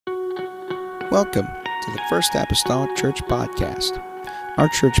Welcome to the First Apostolic Church Podcast. Our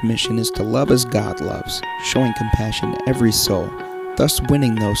church mission is to love as God loves, showing compassion to every soul, thus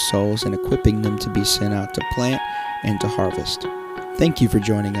winning those souls and equipping them to be sent out to plant and to harvest. Thank you for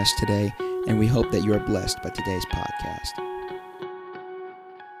joining us today, and we hope that you are blessed by today's podcast.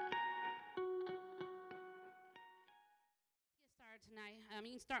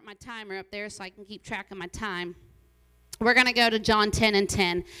 You can start my timer up there so I can keep track of my time. We're going to go to John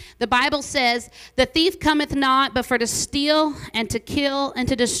 10:10. The Bible says, "The thief cometh not, but for to steal and to kill and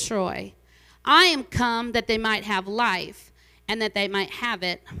to destroy. I am come that they might have life, and that they might have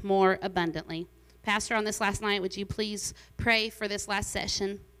it more abundantly." Pastor, on this last night, would you please pray for this last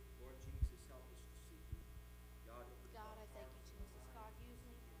session?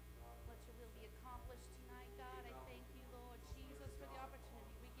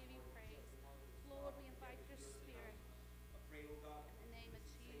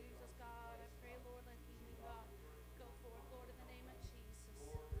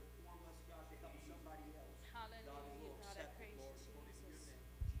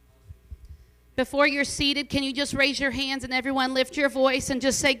 Before you're seated, can you just raise your hands and everyone lift your voice and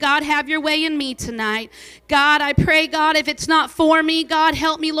just say, "God, have your way in me tonight. God, I pray, God, if it's not for me, God,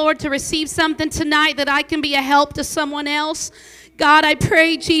 help me, Lord, to receive something tonight that I can be a help to someone else. God, I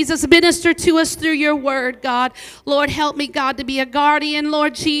pray, Jesus, minister to us through your word, God. Lord, help me, God, to be a guardian,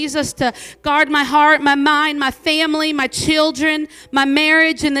 Lord Jesus, to guard my heart, my mind, my family, my children, my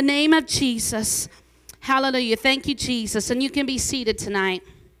marriage, in the name of Jesus." Hallelujah. Thank you, Jesus. And you can be seated tonight.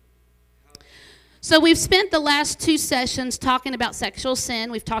 So we've spent the last two sessions talking about sexual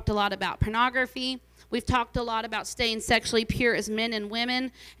sin. We've talked a lot about pornography. We've talked a lot about staying sexually pure as men and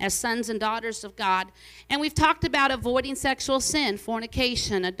women, as sons and daughters of God. And we've talked about avoiding sexual sin,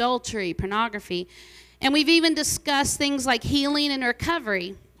 fornication, adultery, pornography. And we've even discussed things like healing and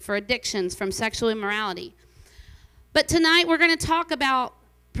recovery for addictions from sexual immorality. But tonight we're going to talk about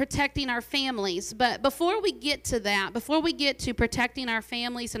protecting our families. But before we get to that, before we get to protecting our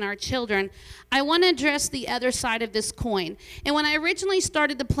families and our children, I want to address the other side of this coin. And when I originally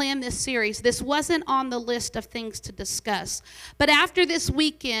started to plan this series, this wasn't on the list of things to discuss. But after this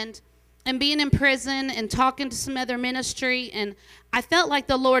weekend and being in prison and talking to some other ministry, and I felt like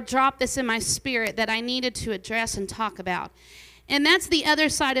the Lord dropped this in my spirit that I needed to address and talk about. And that's the other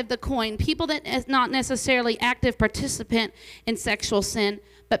side of the coin. People that is not necessarily active participant in sexual sin,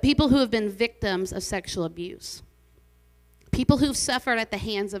 but people who have been victims of sexual abuse. People who've suffered at the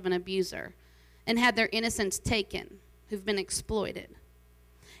hands of an abuser and had their innocence taken, who've been exploited.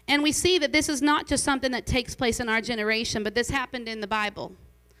 And we see that this is not just something that takes place in our generation, but this happened in the Bible.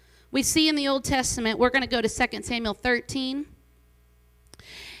 We see in the Old Testament, we're going to go to 2 Samuel 13.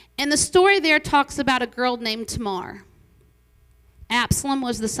 And the story there talks about a girl named Tamar. Absalom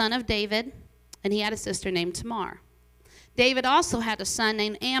was the son of David, and he had a sister named Tamar. David also had a son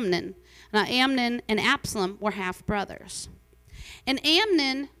named Amnon. Now, Amnon and Absalom were half-brothers. And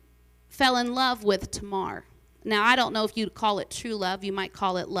Amnon fell in love with Tamar. Now, I don't know if you'd call it true love. You might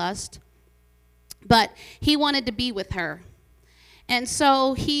call it lust. But he wanted to be with her. And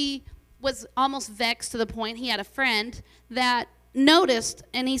so he was almost vexed to the point he had a friend that noticed,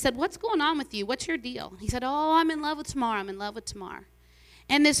 and he said, "What's going on with you? What's your deal?" He said, "Oh, I'm in love with Tamar. I'm in love with Tamar."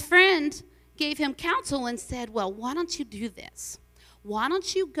 And this friend gave him counsel and said, "Well, why don't you do this? Why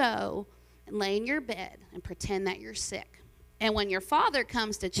don't you go and lay in your bed and pretend that you're sick? And when your father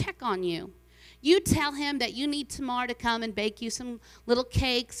comes to check on you, you tell him that you need Tamar to come and bake you some little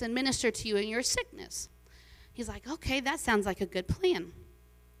cakes and minister to you in your sickness." He's like, "Okay, that sounds like a good plan."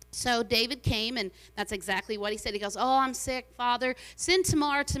 So David came, and that's exactly what he said. He goes, "Oh, I'm sick, Father. Send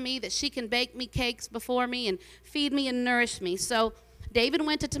Tamar to me that she can bake me cakes before me and feed me and nourish me." So David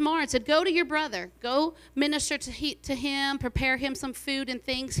went to Tamar and said, "Go to your brother. Go minister to him, prepare him some food and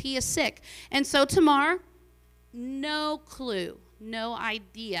things. He is sick." And so Tamar, no clue, no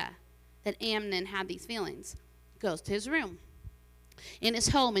idea that Amnon had these feelings, goes to his room in his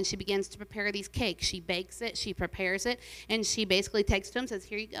home, and she begins to prepare these cakes. She bakes it, she prepares it, and she basically takes it to him and says,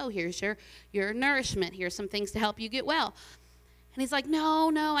 "Here you go. Here's your nourishment. Here's some things to help you get well." And he's like, no,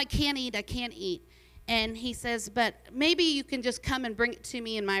 I can't eat. And he says, "But maybe you can just come and bring it to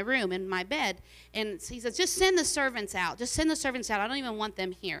me in my room, in my bed." And he says, "Just send the servants out. Just send the servants out. I don't even want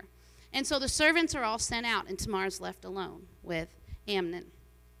them here." And so the servants are all sent out, and Tamar's left alone with Amnon.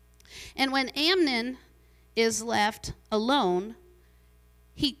 And when Amnon is left alone,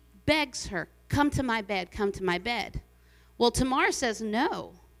 he begs her, "Come to my bed, come to my bed." Well, Tamar says,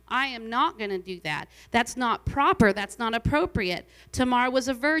 "No, I am not going to do that. That's not proper. That's not appropriate." Tamar was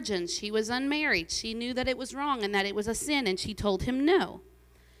a virgin. She was unmarried. She knew that it was wrong and that it was a sin, and she told him no.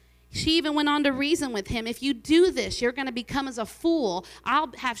 She even went on to reason with him. If you do this, you're going to become as a fool.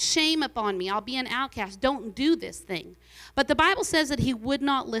 I'll have shame upon me. I'll be an outcast. Don't do this thing. But the Bible says that he would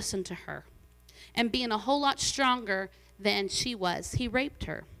not listen to her. And being a whole lot stronger than she was, he raped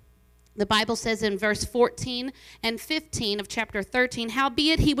her. The Bible says in verse 14 and 15 of chapter 13,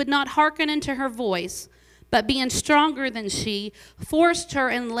 howbeit he would not hearken unto her voice, but being stronger than she, forced her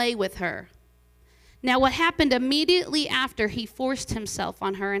and lay with her. Now, what happened immediately after he forced himself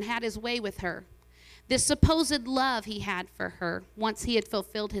on her and had his way with her, this supposed love he had for her, once he had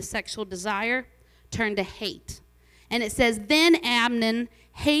fulfilled his sexual desire, turned to hate. And it says, then Amnon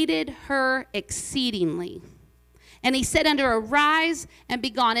hated her exceedingly. And he said unto her, rise and be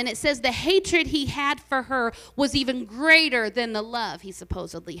gone. And it says the hatred he had for her was even greater than the love he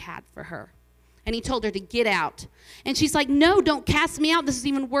supposedly had for her. And he told her to get out. And she's like, no, don't cast me out. This is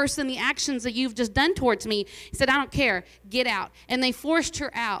even worse than the actions that you've just done towards me. He said, I don't care. Get out. And they forced her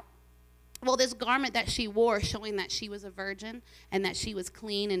out. Well, this garment that she wore, showing that she was a virgin and that she was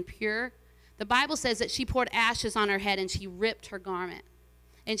clean and pure, the Bible says that she poured ashes on her head and she ripped her garment.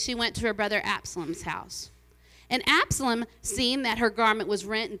 And she went to her brother Absalom's house. And Absalom, seeing that her garment was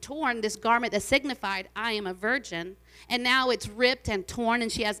rent and torn, this garment that signified, I am a virgin, and now it's ripped and torn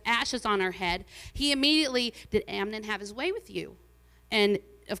and she has ashes on her head, he immediately, did Amnon have his way with you? And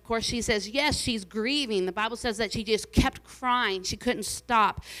of course she says, yes, she's grieving. The Bible says that she just kept crying. She couldn't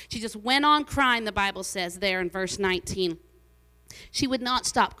stop. She just went on crying, the Bible says there in verse 19. She would not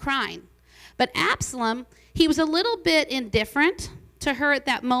stop crying. But Absalom, he was a little bit indifferent to her at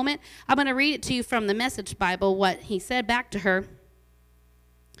that moment. I'm going to read it to you from the Message Bible, what he said back to her.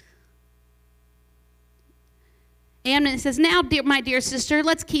 Amnon says, now, my dear sister,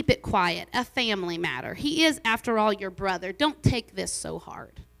 let's keep it quiet, a family matter. He is, after all, your brother. Don't take this so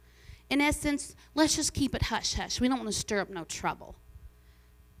hard. In essence, let's just keep it hush-hush. We don't want to stir up no trouble.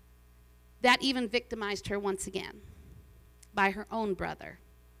 That even victimized her once again by her own brother.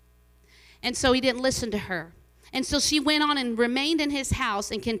 And so he didn't listen to her. And so she went on and remained in his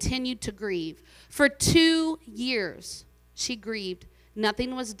house and continued to grieve. For 2 years, she grieved.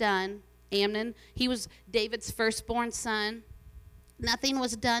 Nothing was done. Amnon, he was David's firstborn son. Nothing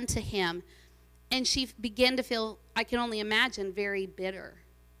was done to him. And she began to feel, I can only imagine, very bitter,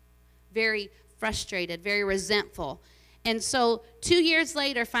 very frustrated, very resentful. And so 2 years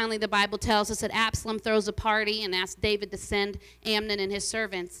later, finally, the Bible tells us that Absalom throws a party and asks David to send Amnon and his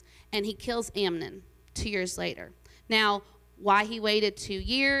servants, and he kills Amnon 2 years later. Now, why he waited 2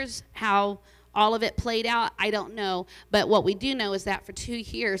 years, how all of it played out, I don't know. But what we do know is that for 2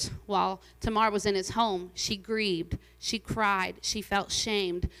 years, while Tamar was in his home, she grieved, she cried, she felt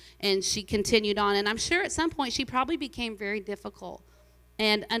shamed, and she continued on. And I'm sure at some point she probably became very difficult,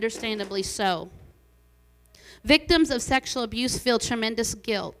 and understandably so. Victims of sexual abuse feel tremendous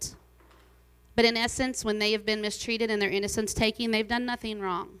guilt. But in essence, when they have been mistreated and their innocence taken, they've done nothing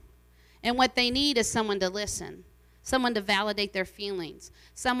wrong. And what they need is someone to listen, someone to validate their feelings,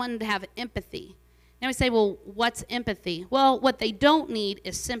 someone to have empathy. Now we say, well, what's empathy? Well, what they don't need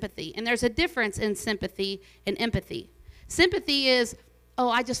is sympathy. And there's a difference in sympathy and empathy. Sympathy is, oh,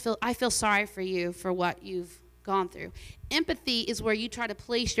 I feel sorry for you for what you've gone through. Empathy is where you try to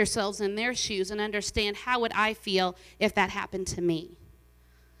place yourselves in their shoes and understand, how would I feel if that happened to me?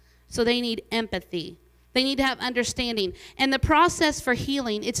 So they need empathy. They need to have understanding. And the process for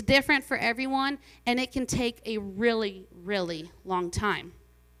healing, it's different for everyone, and it can take a really, really long time.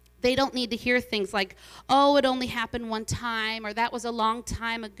 They don't need to hear things like, oh, it only happened one time, or that was a long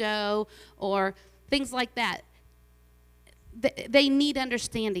time ago, or things like that. They need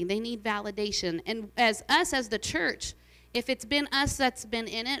understanding. They need validation. And as the church, if it's been us that's been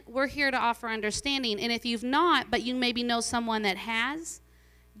in it, we're here to offer understanding. And if you've not, but you maybe know someone that has,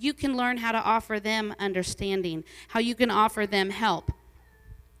 you can learn how to offer them understanding, how you can offer them help.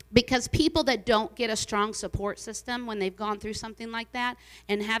 Because people that don't get a strong support system when they've gone through something like that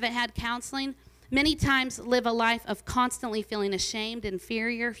and haven't had counseling, many times live a life of constantly feeling ashamed,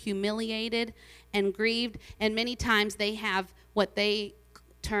 inferior, humiliated, and grieved. And many times they have what they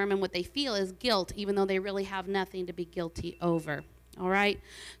term and what they feel is guilt, even though they really have nothing to be guilty over. All right?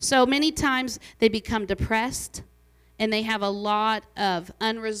 So many times they become depressed, and they have a lot of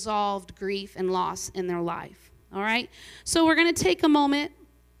unresolved grief and loss in their life. All right? So we're going to take a moment,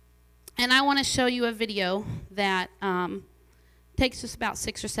 and I want to show you a video that takes just about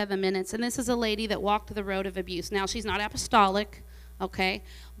 6 or 7 minutes. And this is a lady that walked the road of abuse. Now, she's not apostolic, okay?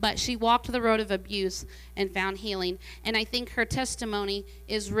 But she walked the road of abuse and found healing. And I think her testimony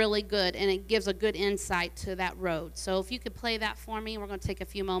is really good, and it gives a good insight to that road. So if you could play that for me, we're going to take a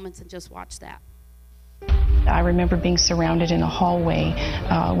few moments and just watch that. I remember being surrounded in a hallway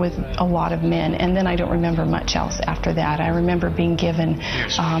with a lot of men, and then I don't remember much else after that. I remember being given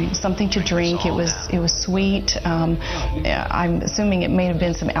something to drink. It was sweet. I'm assuming it may have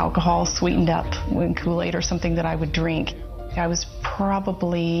been some alcohol sweetened up with Kool-Aid or something that I would drink. I was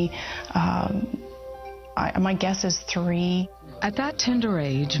probably, my guess is 3. At that tender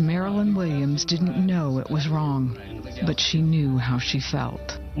age, Marilyn Williams didn't know it was wrong, but she knew how she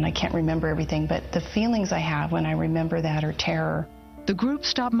felt. And I can't remember everything, but the feelings I have when I remember that are terror. The group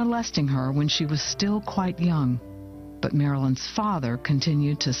stopped molesting her when she was still quite young, but Marilyn's father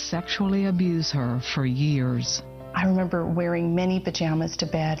continued to sexually abuse her for years. I remember wearing many pajamas to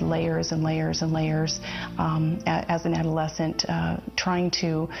bed, layers and layers and layers, as an adolescent, trying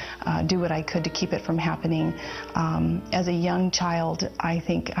to do what I could to keep it from happening. As a young child, I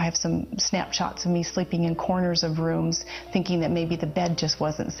think I have some snapshots of me sleeping in corners of rooms, thinking that maybe the bed just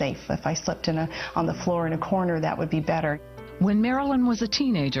wasn't safe. If I slept on the floor in a corner, that would be better. When Marilyn was a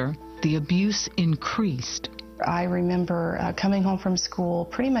teenager, the abuse increased. I remember coming home from school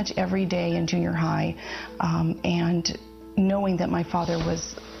pretty much every day in junior high and knowing that my father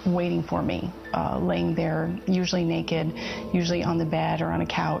was waiting for me, laying there, usually naked, usually on the bed or on a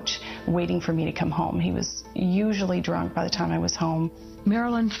couch, waiting for me to come home. He was usually drunk by the time I was home.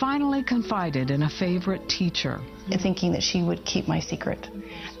 Marilyn finally confided in a favorite teacher, thinking that she would keep my secret.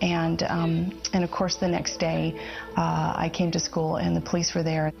 And of course, the next day, I came to school and the police were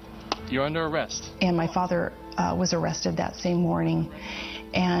there. You're under arrest. And my father was arrested that same morning.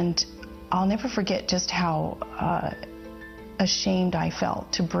 And I'll never forget just how ashamed I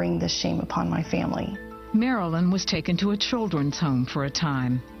felt to bring this shame upon my family. Marilyn was taken to a children's home for a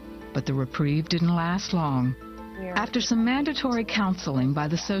time, but the reprieve didn't last long. After some mandatory counseling by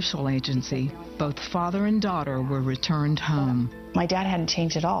the social agency, both father and daughter were returned home. My dad hadn't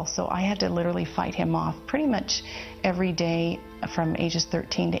changed at all, so I had to literally fight him off pretty much every day from ages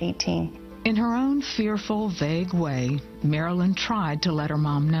 13 to 18. In her own fearful, vague way, Marilyn tried to let her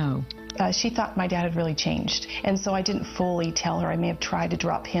mom know. She thought my dad had really changed, and so I didn't fully tell her. I may have tried to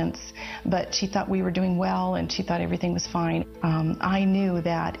drop hints, but she thought we were doing well, and she thought everything was fine. I knew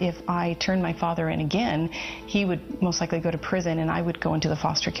that if I turned my father in again, he would most likely go to prison, and I would go into the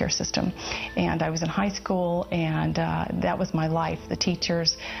foster care system. And I was in high school, and that was my life. The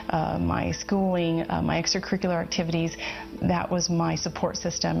teachers, my schooling, my extracurricular activities, that was my support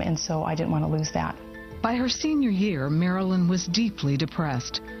system, and so I didn't want to lose that. By her senior year, Marilyn was deeply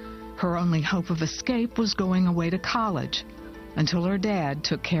depressed. Her only hope of escape was going away to college, until her dad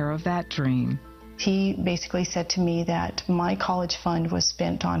took care of that dream. He basically said to me that my college fund was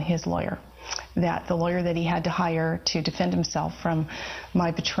spent on his lawyer, that the lawyer that he had to hire to defend himself from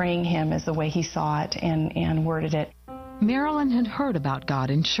my betraying him is the way he saw it and worded it. Marilyn had heard about God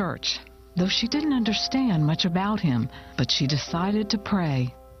in church, though she didn't understand much about him, but she decided to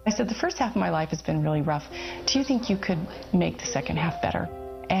pray. I said, the first half of my life has been really rough. Do you think you could make the second half better?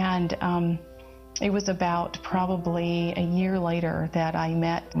 And it was about probably a year later that I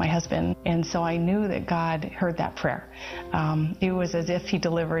met my husband, and so I knew that God heard that prayer. It was as if he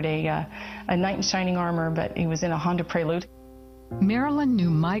delivered a knight in shining armor, but he was in a Honda Prelude. Marilyn knew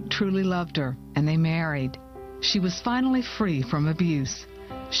Mike truly loved her, and they married. She was finally free from abuse.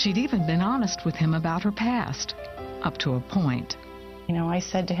 She'd even been honest with him about her past, up to a point. You know, I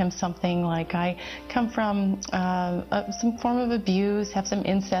said to him something like, I come from some form of abuse, have some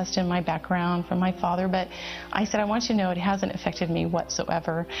incest in my background from my father, but I said, I want you to know it hasn't affected me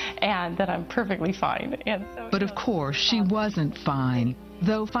whatsoever, and that I'm perfectly fine. And so, but of course, she wasn't fine.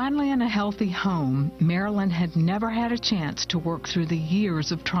 Though finally in a healthy home, Marilyn had never had a chance to work through the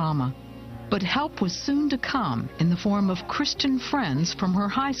years of trauma. But help was soon to come in the form of Christian friends from her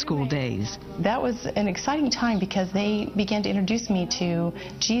high school days. That was an exciting time because they began to introduce me to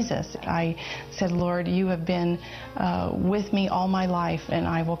Jesus. I said, Lord, you have been with me all my life, and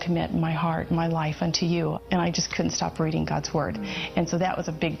I will commit my heart, my life unto you. And I just couldn't stop reading God's word. And so that was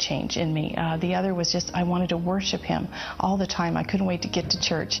a big change in me. The other was just I wanted to worship him all the time. I couldn't wait to get to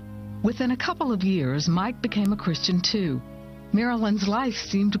church. Within a couple of years, Mike became a Christian too. Marilyn's life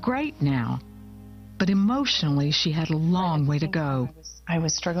seemed great now, but emotionally she had a long way to go. I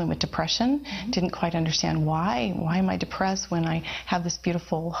was struggling with depression, didn't quite understand why. Why am I depressed when I have this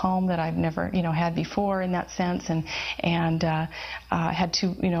beautiful home that I've never, had before in that sense, and had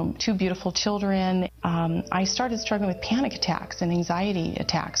two beautiful children. I started struggling with panic attacks and anxiety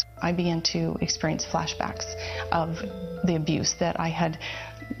attacks. I began to experience flashbacks of the abuse that I had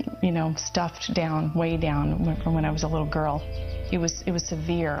stuffed down, way down from when I was a little girl. It was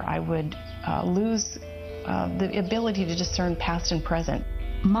severe. I would lose the ability to discern past and present.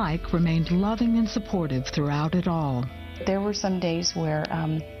 Mike remained loving and supportive throughout it all. There were some days where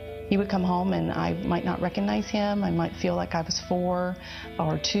he would come home and I might not recognize him. I might feel like I was 4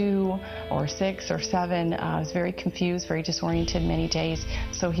 or 2 or 6 or 7. I was very confused, very disoriented many days.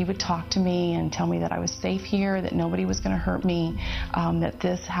 So he would talk to me and tell me that I was safe here, that nobody was going to hurt me, that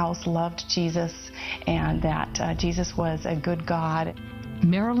this house loved Jesus, and that Jesus was a good God.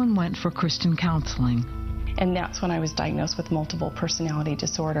 Marilyn went for Christian counseling. And that's when I was diagnosed with multiple personality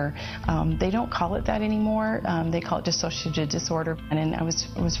disorder. They don't call it that anymore. They call it dissociative disorder. And I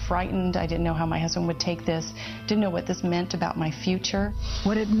was frightened. I didn't know how my husband would take this. Didn't know what this meant about my future.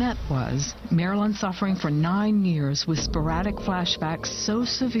 What it meant was Marilyn suffering for 9 years with sporadic flashbacks so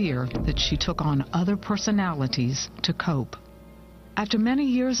severe that she took on other personalities to cope. After many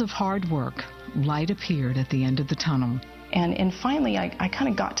years of hard work, light appeared at the end of the tunnel. And finally, I kind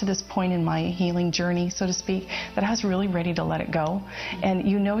of got to this point in my healing journey, so to speak, that I was really ready to let it go. And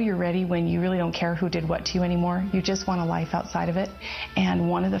you know you're ready when you really don't care who did what to you anymore. You just want a life outside of it. And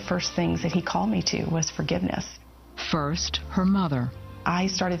one of the first things that he called me to was forgiveness. First, her mother. I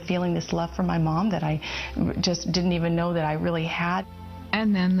started feeling this love for my mom that I just didn't even know that I really had.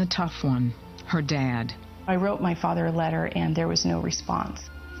 And then the tough one, her dad. I wrote my father a letter and there was no response.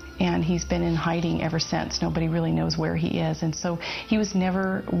 And he's been in hiding ever since. Nobody really knows where he is. And so he was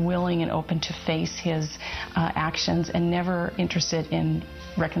never willing and open to face his actions and never interested in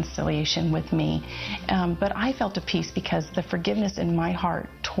reconciliation with me. But I felt a peace because the forgiveness in my heart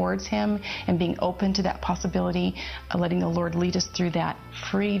towards him and being open to that possibility, letting the Lord lead us through that,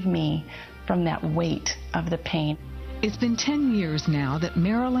 freed me from that weight of the pain. It's been 10 years now that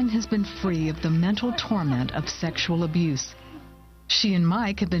Marilyn has been free of the mental torment of sexual abuse. She and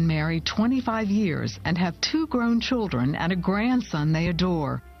Mike have been married 25 years and have 2 grown children and a grandson they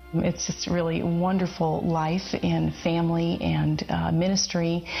adore. It's just really a wonderful life in family and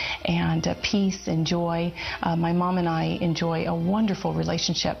ministry and peace and joy. My mom and I enjoy a wonderful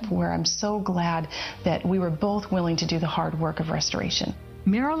relationship where I'm so glad that we were both willing to do the hard work of restoration.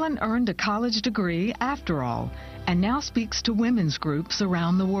 Marilyn earned a college degree after all, and now speaks to women's groups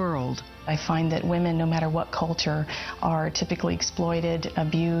around the world. I find that women, no matter what culture, are typically exploited,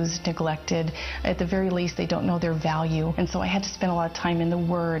 abused, neglected. At the very least, they don't know their value. And so I had to spend a lot of time in the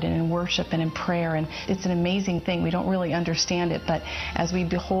Word and in worship and in prayer. And it's an amazing thing. We don't really understand it, but as we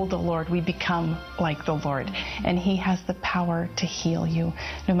behold the Lord, we become like the Lord. And He has the power to heal you,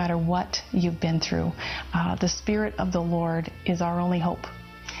 no matter what you've been through. The Spirit of the Lord is our only hope.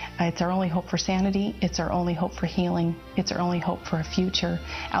 It's our only hope for sanity. It's our only hope for healing. It's our only hope for a future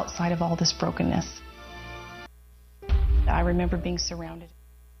outside of all this brokenness. I remember being surrounded.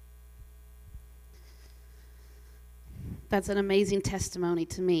 That's an amazing testimony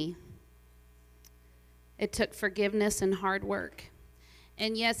to me. It took forgiveness and hard work.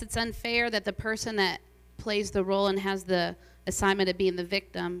 And yes, it's unfair that the person that plays the role and has the assignment of being the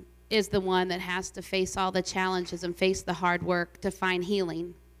victim is the one that has to face all the challenges and face the hard work to find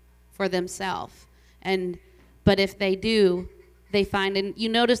healing for themselves. But if they do, they find, and you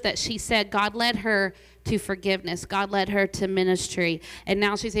notice that she said God led her to forgiveness. God led her to ministry. And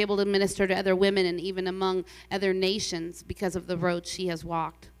now she's able to minister to other women and even among other nations because of the road she has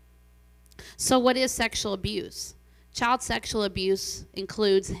walked. So what is sexual abuse? Child sexual abuse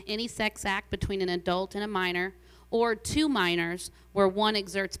includes any sex act between an adult and a minor, or 2 minors where one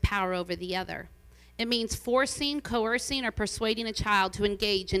exerts power over the other. It means forcing, coercing, or persuading a child to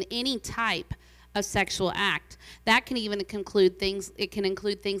engage in any type of sexual act. That can even include things,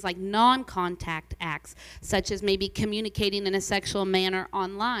 like non-contact acts, such as maybe communicating in a sexual manner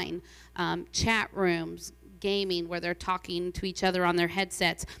online, chat rooms, gaming where they're talking to each other on their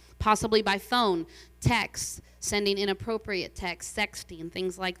headsets, possibly by phone, texts, sending inappropriate texts, sexting,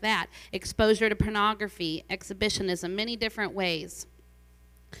 things like that, exposure to pornography, exhibitionism, many different ways.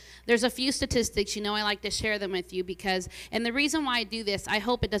 There's a few statistics, I like to share them with you because, and the reason why I do this, I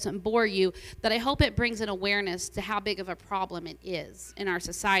hope it doesn't bore you, but I hope it brings an awareness to how big of a problem it is in our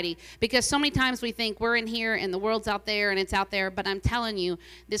society. Because so many times we think we're in here and the world's out there and it's out there, but I'm telling you,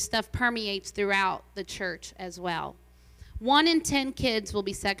 this stuff permeates throughout the church as well. 1 in 10 kids will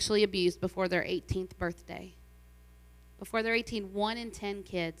be sexually abused before their 18th birthday. Before they're 18, 1 in 10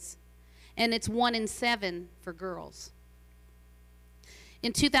 kids. And it's 1 in 7 for girls.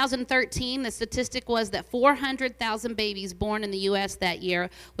 In 2013, the statistic was that 400,000 babies born in the U.S. that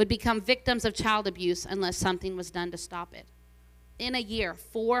year would become victims of child abuse unless something was done to stop it. In a year,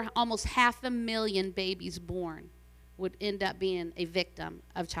 almost 500,000 babies born would end up being a victim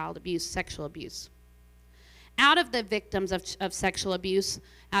of child abuse, sexual abuse. Out of the victims of sexual abuse,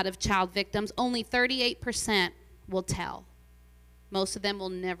 out of child victims, only 38% will tell. Most of them will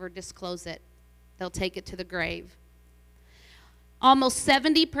never disclose it. They'll take it to the grave. Almost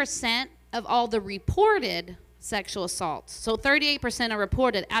 70% of all the reported sexual assaults, so 38% are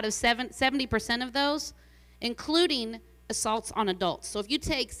reported, out of 70% of those, including assaults on adults. So if you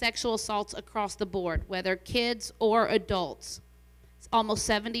take sexual assaults across the board, whether kids or adults, almost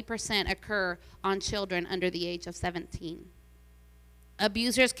 70% occur on children under the age of 17.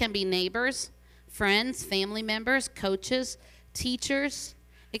 Abusers can be neighbors, friends, family members, coaches, teachers.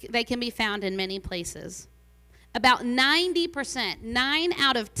 They can be found in many places. About 90%, 9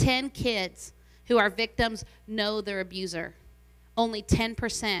 out of 10 kids who are victims know their abuser. Only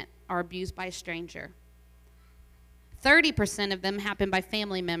 10% are abused by a stranger. 30% of them happen by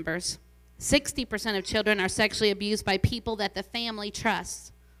family members. 60% of children are sexually abused by people that the family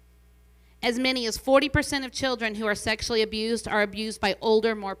trusts. As many as 40% of children who are sexually abused are abused by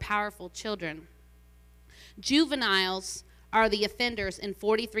older, more powerful children. Juveniles are the offenders in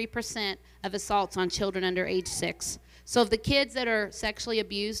 43% of assaults on children under age 6. So of the kids that are sexually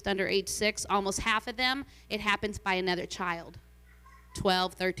abused under age 6, almost half of them, it happens by another child.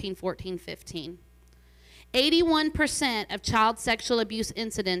 12, 13, 14, 15. 81% of child sexual abuse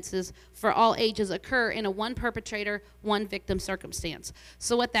incidences for all ages occur in a one perpetrator, one victim circumstance.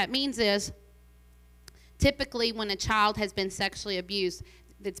 So what that means is, typically when a child has been sexually abused,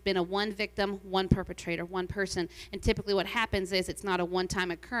 it's been a one victim, one perpetrator, one person. And typically what happens is it's not a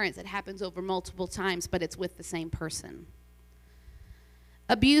one-time occurrence. It happens over multiple times, but it's with the same person.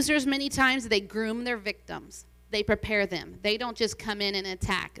 Abusers, many times, they groom their victims. They prepare them. They don't just come in and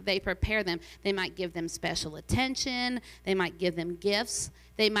attack. They prepare them. They might give them special attention. They might give them gifts.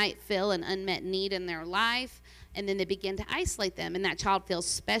 They might fill an unmet need in their life, and then they begin to isolate them. And that child feels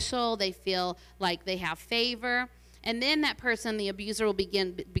special. They feel like they have favor. And then that person, the abuser, will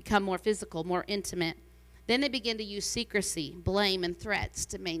become more physical, more intimate. Then they begin to use secrecy, blame, and threats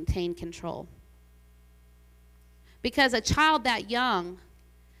to maintain control. Because a child that young,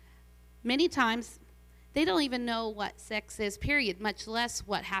 many times, they don't even know what sex is, period, much less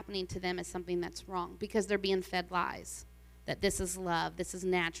what happening to them is something that's wrong, because they're being fed lies, that this is love, this is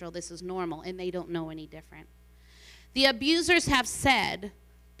natural, this is normal, and they don't know any different. The abusers have said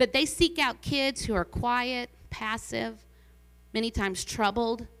that they seek out kids who are quiet, passive, many times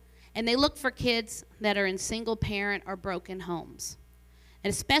troubled, and they look for kids that are in single parent or broken homes,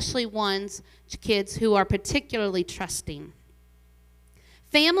 and especially kids who are particularly trusting.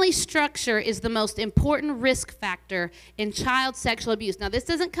 Family structure is the most important risk factor in child sexual abuse. Now, this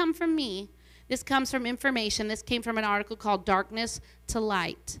doesn't come from me. This comes from information. This came from an article called Darkness to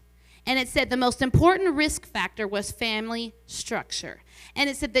Light. And it said the most important risk factor was family structure. And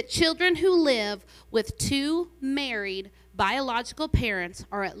it said that children who live with 2 married biological parents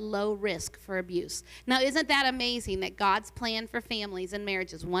are at low risk for abuse. Now, isn't that amazing that God's plan for families and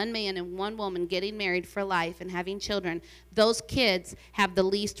marriages, one man and one woman getting married for life and having children, those kids have the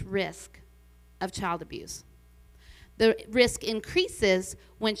least risk of child abuse. The risk increases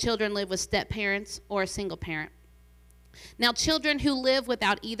when children live with step-parents or a single parent. Now, children who live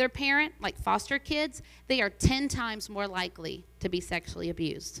without either parent, like foster kids, they are 10 times more likely to be sexually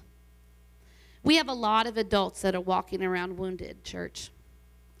abused. We have a lot of adults that are walking around wounded, church.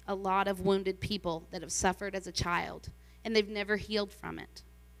 A lot of wounded people that have suffered as a child, and they've never healed from it.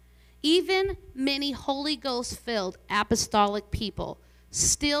 Even many Holy Ghost-filled apostolic people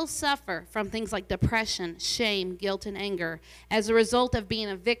still suffer from things like depression, shame, guilt, and anger as a result of being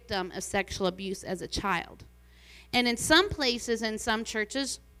a victim of sexual abuse as a child. And in some places, in some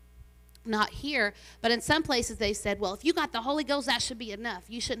churches, not here, but in some places they said, well, if you got the Holy Ghost, that should be enough.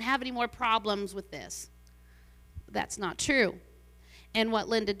 You shouldn't have any more problems with this. That's not true. And what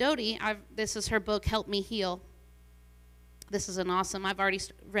Linda Doty, this is her book, Help Me Heal. This is I've already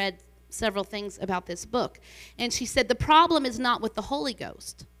read several things about this book. And she said the problem is not with the Holy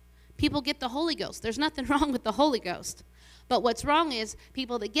Ghost. People get the Holy Ghost. There's nothing wrong with the Holy Ghost. But what's wrong is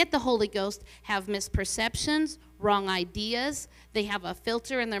people that get the Holy Ghost have misperceptions, wrong ideas. They have a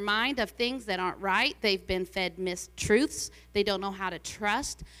filter in their mind of things that aren't right. They've been fed mistruths. They don't know how to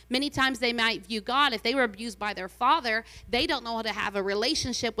trust. Many times they might view God, if they were abused by their father, they don't know how to have a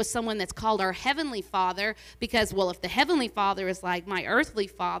relationship with someone that's called our Heavenly Father because, well, if the Heavenly Father is like my earthly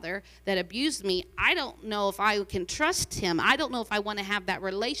father that abused me, I don't know if I can trust him. I don't know if I want to have that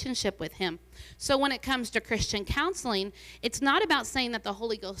relationship with him. So when it comes to Christian counseling, it's not about saying that the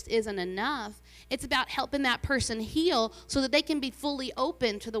Holy Ghost isn't enough. It's about helping that person heal so that they can be fully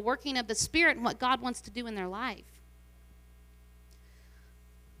open to the working of the Spirit and what God wants to do in their life.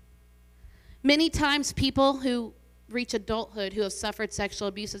 Many times people who reach adulthood who have suffered sexual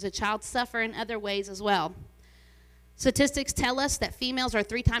abuse as a child suffer in other ways as well. Statistics tell us that females are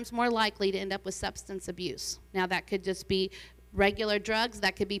 3 times more likely to end up with substance abuse. Now, that could just be regular drugs,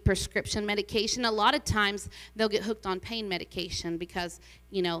 that could be prescription medication. A lot of times they'll get hooked on pain medication because,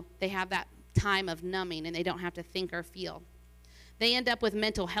 they have that time of numbing and they don't have to think or feel. They end up with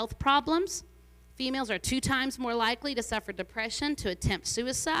mental health problems. Females are 2 times more likely to suffer depression, to attempt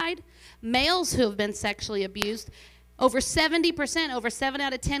suicide. Males who have been sexually abused, over 70%, over 7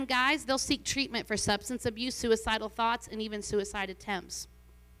 out of 10 guys, they'll seek treatment for substance abuse, suicidal thoughts, and even suicide attempts.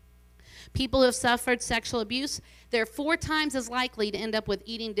 People who have suffered sexual abuse, they're 4 times as likely to end up with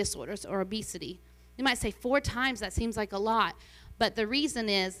eating disorders or obesity. You might say 4 times, that seems like a lot. But the reason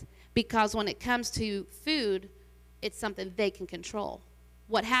is because when it comes to food, it's something they can control.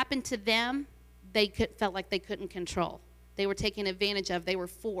 What happened to them, they felt like they couldn't control. They were taken advantage of. They were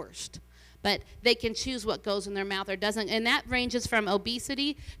forced. But they can choose what goes in their mouth or doesn't. And that ranges from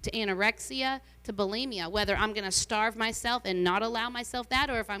obesity to anorexia to bulimia, whether I'm going to starve myself and not allow myself that,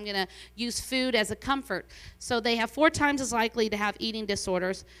 or if I'm going to use food as a comfort. So they have 4 times as likely to have eating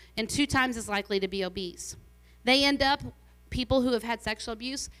disorders and 2 times as likely to be obese. They end up, people who have had sexual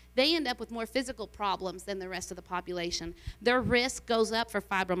abuse, they end up with more physical problems than the rest of the population. Their risk goes up for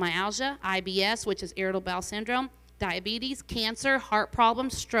fibromyalgia, IBS, which is irritable bowel syndrome, diabetes, cancer, heart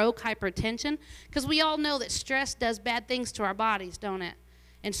problems, stroke, hypertension, because we all know that stress does bad things to our bodies, don't it?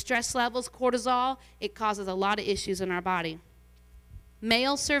 And stress levels, cortisol, it causes a lot of issues in our body.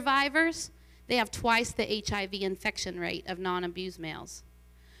 Male survivors, they have twice the HIV infection rate of non-abused males.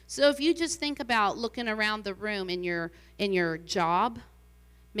 So if you just think about looking around the room in your job,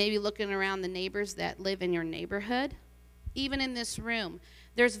 maybe looking around the neighbors that live in your neighborhood, even in this room,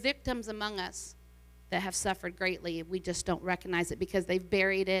 there's victims among us that have suffered greatly. We just don't recognize it because they've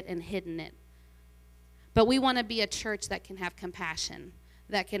buried it and hidden it. But we want to be a church that can have compassion,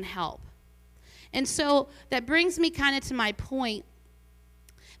 that can help. And so that brings me kind of to my point.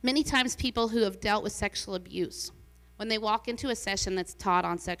 Many times people who have dealt with sexual abuse, when they walk into a session that's taught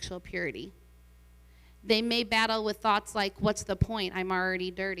on sexual purity, they may battle with thoughts like, what's the point? I'm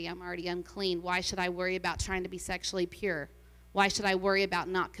already dirty. I'm already unclean. Why should I worry about trying to be sexually pure? Why should I worry about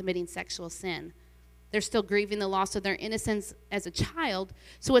not committing sexual sin? They're still grieving the loss of their innocence as a child,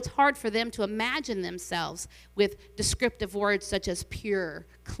 so it's hard for them to imagine themselves with descriptive words such as pure,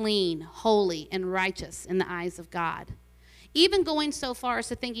 clean, holy, and righteous in the eyes of God. Even going so far as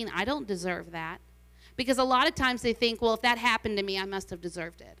to thinking, I don't deserve that. Because a lot of times they think, well, if that happened to me, I must have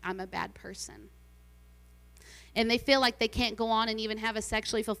deserved it. I'm a bad person. And they feel like they can't go on and even have a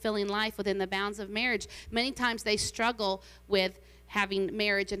sexually fulfilling life within the bounds of marriage. Many times they struggle with having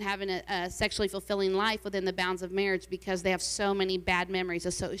marriage and having a sexually fulfilling life within the bounds of marriage because they have so many bad memories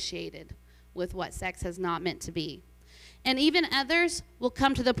associated with what sex has not meant to be. And even others will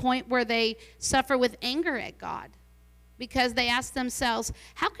come to the point where they suffer with anger at God because they ask themselves,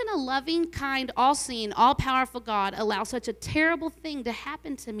 how can a loving, kind, all-seeing, all-powerful God allow such a terrible thing to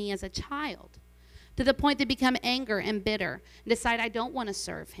happen to me as a child? To the point they become angry and bitter and decide, I don't want to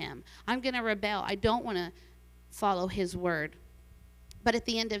serve him. I'm going to rebel. I don't want to follow his word. But at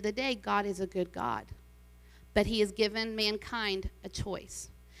the end of the day, God is a good God. But he has given mankind a choice.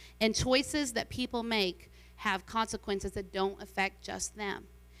 And choices that people make have consequences that don't affect just them.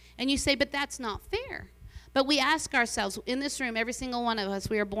 And you say, but that's not fair. But we ask ourselves, in this room, every single one of us,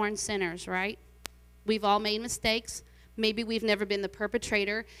 we are born sinners, right? We've all made mistakes. Maybe we've never been the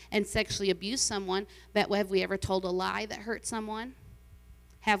perpetrator and sexually abused someone, but have we ever told a lie that hurt someone?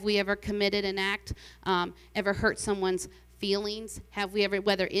 Have we ever committed an act, ever hurt someone's feelings? Have we ever,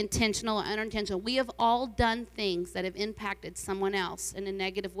 whether intentional or unintentional, we have all done things that have impacted someone else in a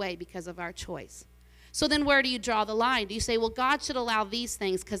negative way because of our choice. So then where do you draw the line? Do you say, well, God should allow these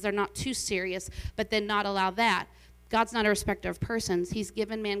things because they're not too serious, but then not allow that? God's not a respecter of persons. He's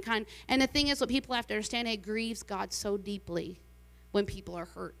given mankind. And the thing is, what people have to understand, it grieves God so deeply when people are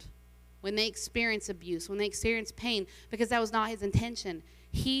hurt, when they experience abuse, when they experience pain, because that was not his intention.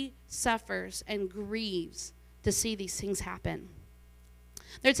 He suffers and grieves to see these things happen.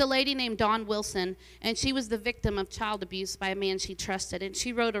 There's a lady named Dawn Wilson, and she was the victim of child abuse by a man she trusted. And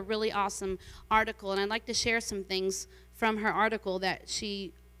she wrote a really awesome article, and I'd like to share some things from her article that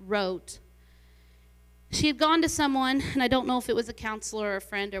she wrote. She had gone to someone, and I don't know if it was a counselor or a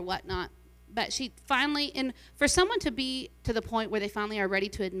friend or whatnot, but she finally, and for someone to be to the point where they finally are ready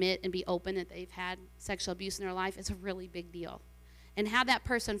to admit and be open that they've had sexual abuse in their life is a really big deal. And how that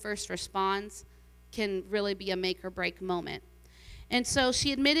person first responds can really be a make or break moment. And so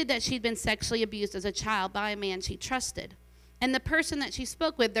she admitted that she'd been sexually abused as a child by a man she trusted. And the person that she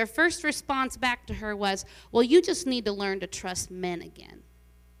spoke with, their first response back to her was, well, you just need to learn to trust men again.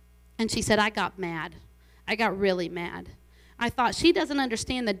 And she said, I got mad. I got really mad. I thought, she doesn't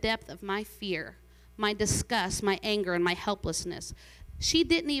understand the depth of my fear, my disgust, my anger, and my helplessness. She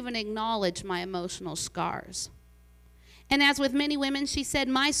didn't even acknowledge my emotional scars. And as with many women, she said,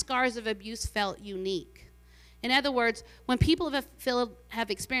 my scars of abuse felt unique. In other words, when people have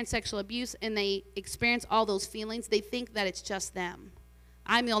experienced sexual abuse and they experience all those feelings, they think that it's just them.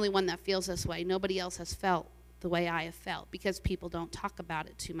 I'm the only one that feels this way. Nobody else has felt the way I have felt because people don't talk about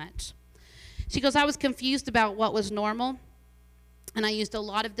it too much. She goes, I was confused about what was normal, and I used a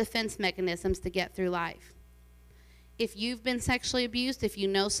lot of defense mechanisms to get through life. If you've been sexually abused, if you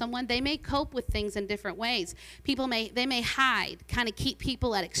know someone, they may cope with things in different ways. They may hide, kind of keep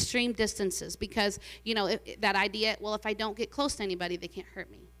people at extreme distances because, that idea, well, if I don't get close to anybody, they can't hurt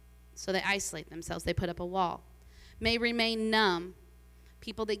me. So they isolate themselves. They put up a wall. May remain numb.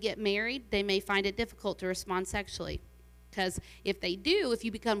 People that get married, they may find it difficult to respond sexually because if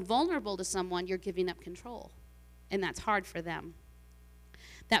you become vulnerable to someone, you're giving up control, and that's hard for them.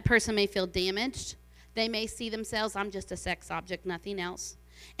 That person may feel damaged. They may see themselves, I'm just a sex object, nothing else.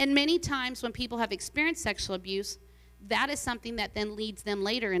 And many times when people have experienced sexual abuse, that is something that then leads them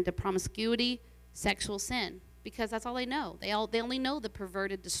later into promiscuity, sexual sin, because that's all they know. They only know the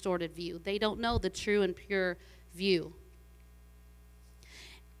perverted, distorted view. They don't know the true and pure view.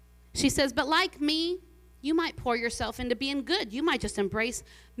 She says, but like me, you might pour yourself into being good. You might just embrace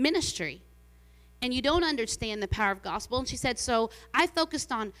ministry. And you don't understand the power of gospel. And she said, so I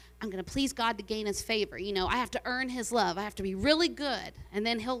focused on, I'm going to please God to gain his favor. I have to earn his love. I have to be really good, and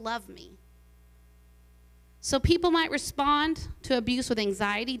then he'll love me. So people might respond to abuse with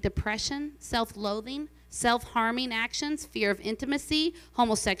anxiety, depression, self-loathing, self-harming actions, fear of intimacy,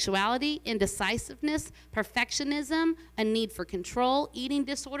 homosexuality, indecisiveness, perfectionism, a need for control, eating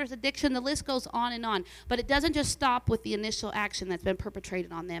disorders, addiction. The list goes on and on. But it doesn't just stop with the initial action that's been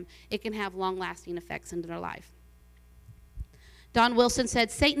perpetrated on them. It can have long-lasting effects into their life. Don Wilson said,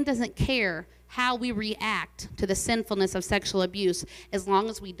 Satan doesn't care how we react to the sinfulness of sexual abuse as long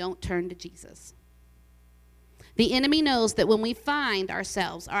as we don't turn to Jesus. The enemy knows that when we find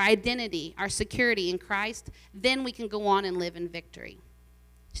ourselves, our identity, our security in Christ, then we can go on and live in victory.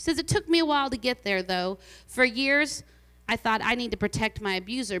 She says, it took me a while to get there, though. For years, I thought I need to protect my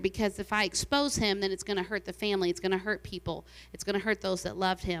abuser because if I expose him, then it's going to hurt the family. It's going to hurt people. It's going to hurt those that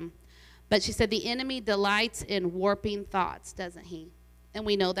loved him. But she said, the enemy delights in warping thoughts, doesn't he? And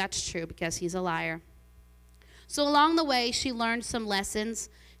we know that's true because he's a liar. So along the way, she learned some lessons.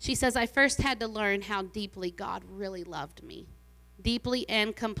 She says, I first had to learn how deeply God really loved me, deeply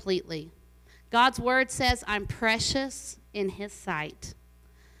and completely. God's word says I'm precious in his sight.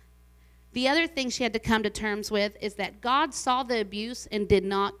 The other thing she had to come to terms with is that God saw the abuse and did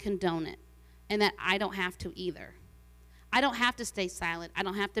not condone it, and that I don't have to either. I don't have to stay silent. I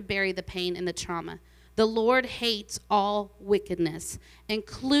don't have to bury the pain and the trauma. The Lord hates all wickedness,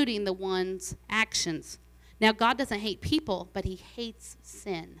 including the one's actions. Now, God doesn't hate people, but he hates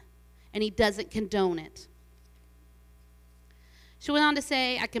sin, and he doesn't condone it. She went on to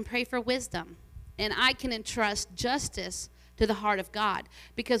say, I can pray for wisdom, and I can entrust justice to the heart of God,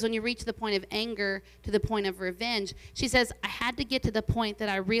 because when you reach the point of anger to the point of revenge, she says, I had to get to the point that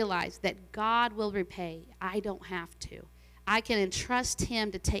I realized that God will repay. I don't have to. I can entrust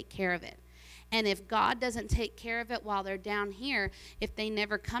him to take care of it. And if God doesn't take care of it while they're down here, if they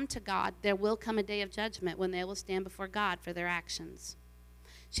never come to God, there will come a day of judgment when they will stand before God for their actions.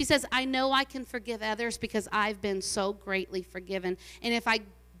 She says, I know I can forgive others because I've been so greatly forgiven. And if I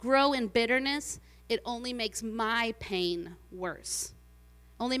grow in bitterness, it only makes my pain worse.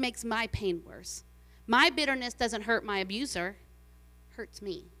 Only makes my pain worse. My bitterness doesn't hurt my abuser, hurts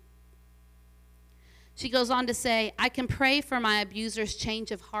me. She goes on to say, I can pray for my abuser's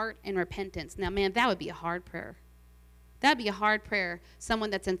change of heart and repentance. Now, man, that would be a hard prayer. That would be a hard prayer,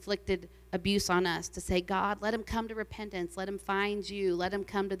 someone that's inflicted abuse on us, to say, God, let him come to repentance. Let him find you. Let him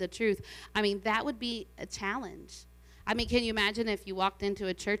come to the truth. I mean, that would be a challenge. I mean, can you imagine if you walked into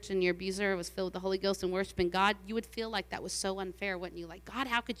a church and your abuser was filled with the Holy Ghost and worshiping God? You would feel like that was so unfair, wouldn't you? Like, God,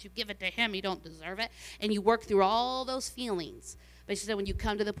 how could you give it to him? You don't deserve it. And you work through all those feelings. But she said when you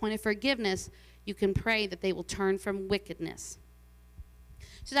come to the point of forgiveness, you can pray that they will turn from wickedness.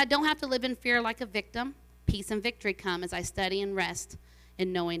 She said, I don't have to live in fear like a victim. Peace and victory come as I study and rest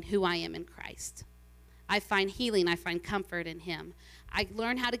in knowing who I am in Christ. I find healing. I find comfort in him. I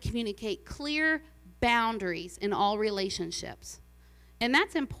learn how to communicate clear boundaries in all relationships. And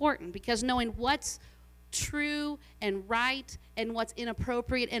that's important because knowing what's true and right and what's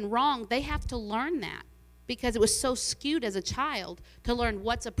inappropriate and wrong, they have to learn that, because it was so skewed as a child to learn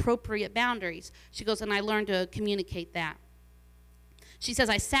what's appropriate boundaries. She goes, and I learned to communicate that. She says,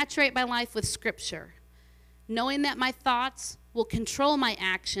 I saturate my life with Scripture. knowing that my thoughts will control my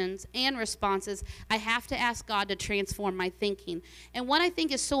actions and responses, I have to ask God to transform my thinking. And what I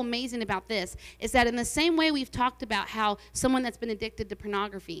think is so amazing about this is that in the same way we've talked about how someone that's been addicted to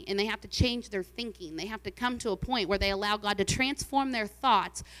pornography and they have to change their thinking, they have to come to a point where they allow God to transform their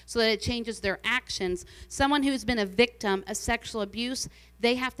thoughts so that it changes their actions. Someone who's been a victim of sexual abuse,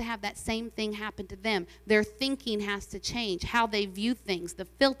 they have to have that same thing happen to them. Their thinking has to change, how they view things, the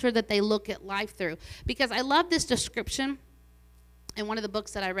filter that they look at life through. Because I love this description in one of the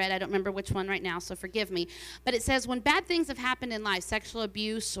books that I read. I don't remember which one right now, so forgive me. But it says when bad things have happened in life, sexual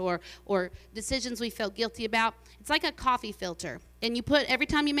abuse or decisions we felt guilty about, it's like a coffee filter. And you put, every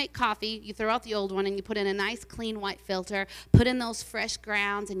time you make coffee, you throw out the old one and you put in a nice clean white filter, put in those fresh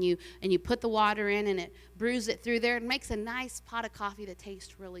grounds, and you put the water in and it brews it through there and makes a nice pot of coffee that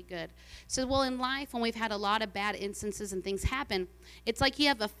tastes really good. So, well, in life, when we've had a lot of bad instances and things happen, it's like you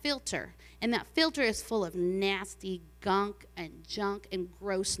have a filter, and that filter is full of nasty gunk and junk and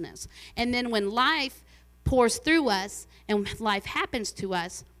grossness. And then when life pours through us and life happens to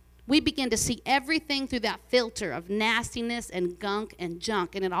us, we begin to see everything through that filter of nastiness and gunk and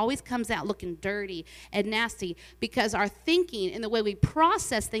junk. And it always comes out looking dirty and nasty because our thinking and the way we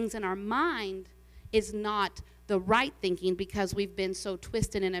process things in our mind is not the right thinking because we've been so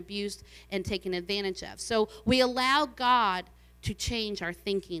twisted and abused and taken advantage of. So we allow God to change our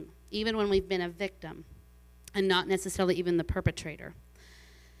thinking, even when we've been a victim and not necessarily even the perpetrator.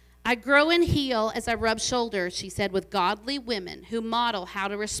 I grow and heal as I rub shoulders, she said, with godly women who model how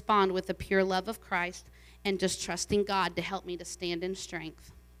to respond with the pure love of Christ and just trusting God to help me to stand in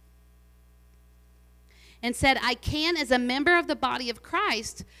strength. And said, I can, as a member of the body of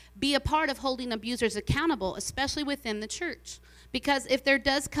Christ, be a part of holding abusers accountable, especially within the church. Because if there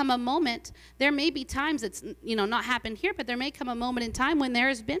does come a moment, there may be times it's, not happened here, but there may come a moment in time when there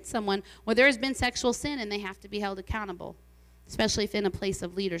has been someone where there has been sexual sin and they have to be held accountable, especially if in a place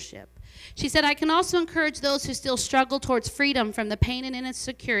of leadership. She said, I can also encourage those who still struggle towards freedom from the pain and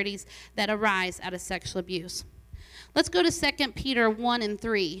insecurities that arise out of sexual abuse. Let's go to 2 Peter 1 and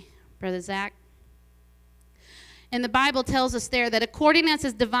 3, Brother Zach. And the Bible tells us there that according as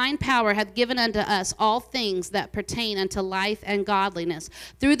his divine power hath given unto us all things that pertain unto life and godliness,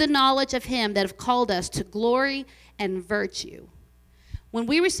 through the knowledge of him that hath called us to glory and virtue. When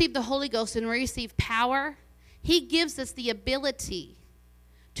we receive the Holy Ghost and we receive power, he gives us the ability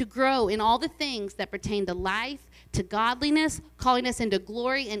to grow in all the things that pertain to life, to godliness, calling us into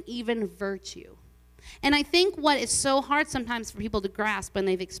glory, and even virtue. And I think what is so hard sometimes for people to grasp when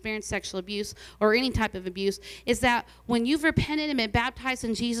they've experienced sexual abuse or any type of abuse is that when you've repented and been baptized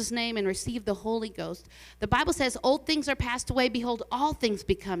in Jesus' name and received the Holy Ghost, the Bible says, old things are passed away, behold, all things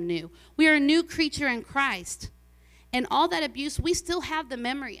become new. We are a new creature in Christ. And all that abuse, we still have the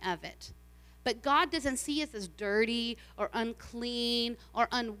memory of it. But God doesn't see us as dirty or unclean or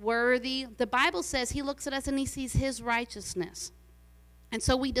unworthy. The Bible says he looks at us and he sees his righteousness. And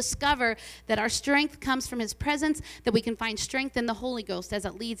so we discover that our strength comes from his presence, that we can find strength in the Holy Ghost as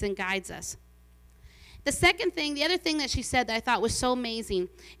it leads and guides us. The other thing that she said that I thought was so amazing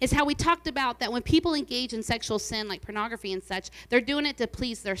is how we talked about that when people engage in sexual sin like pornography and such, they're doing it to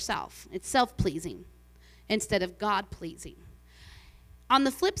please their self. It's self-pleasing instead of God-pleasing. On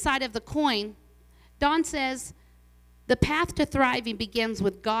the flip side of the coin, Dawn says, the path to thriving begins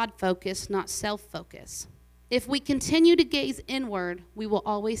with God focus, not self-focus. If we continue to gaze inward, we will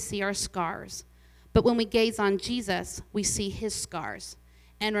always see our scars. But when we gaze on Jesus, we see his scars.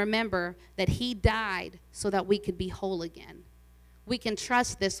 And remember that he died so that we could be whole again. We can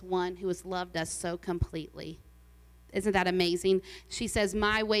trust this one who has loved us so completely. Isn't that amazing? She says,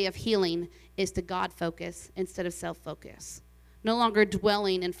 my way of healing is to God focus instead of self-focus. No longer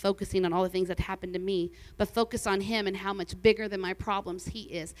dwelling and focusing on all the things that happened to me, but focus on him and how much bigger than my problems he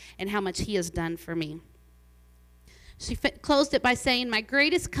is and how much he has done for me. She closed it by saying, my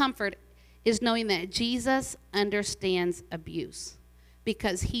greatest comfort is knowing that Jesus understands abuse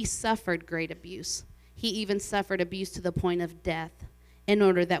because he suffered great abuse. He even suffered abuse to the point of death in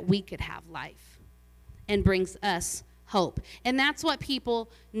order that we could have life, and brings us hope. And that's what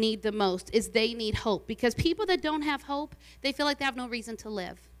people need the most, is they need hope. Because people that don't have hope, they feel like they have no reason to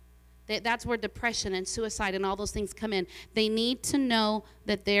live. That's where depression and suicide and all those things come in. They need to know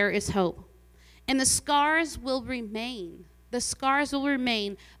that there is hope. And the scars will remain. The scars will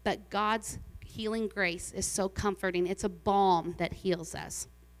remain, but God's healing grace is so comforting. It's a balm that heals us.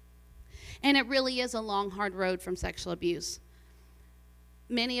 And it really is a long, hard road from sexual abuse.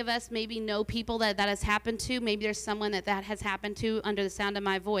 Many of us maybe know people that has happened to. Maybe there's someone that has happened to under the sound of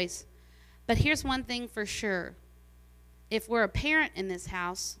my voice. But here's one thing for sure. if we're a parent in this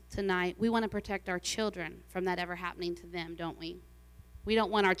house tonight, we want to protect our children from that ever happening to them, don't we? We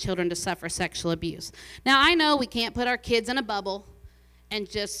don't want our children to suffer sexual abuse. Now, I know we can't put our kids in a bubble and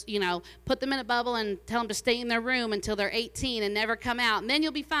just, put them in a bubble and tell them to stay in their room until they're 18 and never come out, and then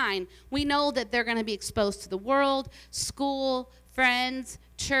you'll be fine. We know that they're going to be exposed to the world, school, friends,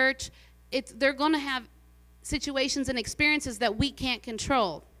 church. They're going to have situations and experiences that we can't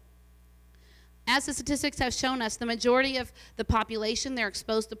control. As the statistics have shown us, the majority of the population, they're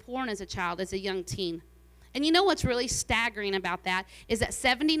exposed to porn as a child, as a young teen. And you know what's really staggering about that is that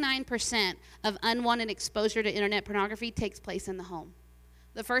 79% of unwanted exposure to internet pornography takes place in the home.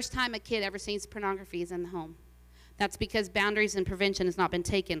 The first time a kid ever sees pornography is in the home. That's because boundaries and prevention has not been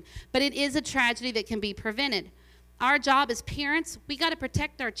taken. But it is a tragedy that can be prevented. Our job as parents, we got to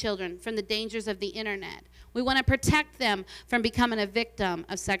protect our children from the dangers of the internet. We want to protect them from becoming a victim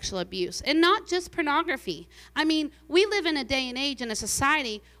of sexual abuse. And not just pornography. I mean, we live in a day and age in a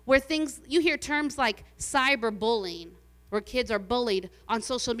society where you hear terms like cyberbullying, where kids are bullied on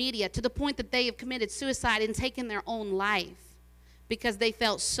social media to the point that they have committed suicide and taken their own life because they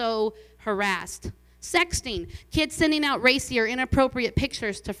felt so harassed. Sexting, kids sending out racy or inappropriate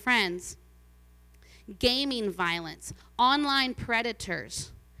pictures to friends. Gaming violence, online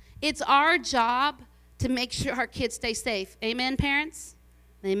predators. It's our job to make sure our kids stay safe. Amen, parents?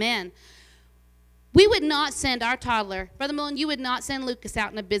 Amen. We would not send our toddler, Brother Mullen, you would not send Lucas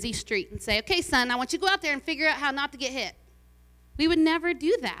out in a busy street and say, okay, son, I want you to go out there and figure out how not to get hit. We would never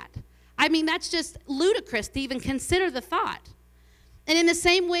do that. I mean, that's just ludicrous to even consider the thought. And in the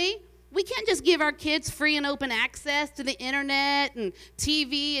same way, we can't just give our kids free and open access to the internet and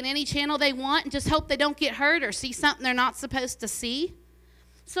TV and any channel they want and just hope they don't get hurt or see something they're not supposed to see.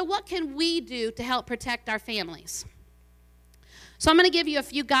 So what can we do to help protect our families? So I'm going to give you a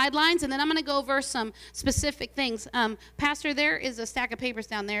few guidelines, and then I'm going to go over some specific things. Pastor, there is a stack of papers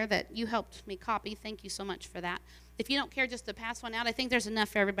down there that you helped me copy. Thank you so much for that. If you don't care just to pass one out, I think there's enough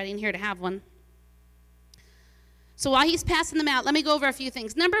for everybody in here to have one. So while he's passing them out, let me go over a few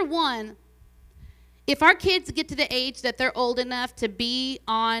things. Number one, if our kids get to the age that they're old enough to be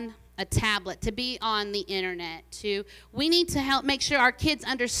on a tablet, to be on the internet, we need to help make sure our kids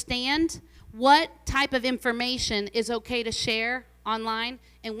understand what type of information is okay to share online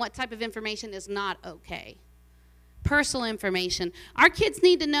and what type of information is not okay. Personal information. Our kids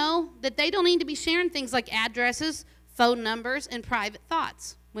need to know that they don't need to be sharing things like addresses, phone numbers, and private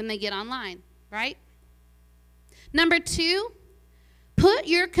thoughts when they get online, right? Number two, put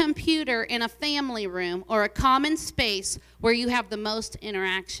your computer in a family room or a common space where you have the most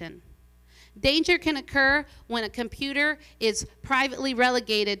interaction. Danger can occur when a computer is privately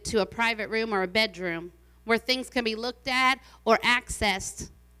relegated to a private room or a bedroom where things can be looked at or accessed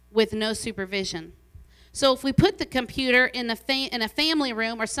with no supervision. So if we put the computer in a family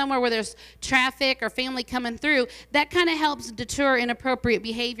room or somewhere where there's traffic or family coming through, that kind of helps deter inappropriate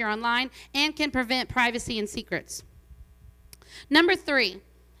behavior online and can prevent privacy and secrets. Number three,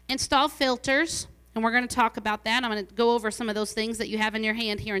 install filters, and we're going to talk about that. I'm going to go over some of those things that you have in your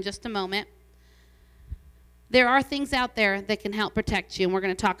hand here in just a moment. There are things out there that can help protect you, and we're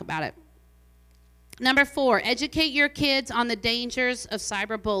going to talk about it. Number four, educate your kids on the dangers of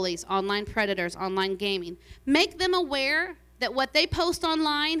cyberbullies, online predators, online gaming. Make them aware that what they post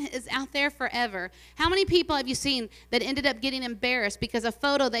online is out there forever. How many people have you seen that ended up getting embarrassed because a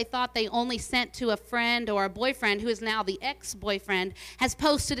photo they thought they only sent to a friend or a boyfriend who is now the ex-boyfriend has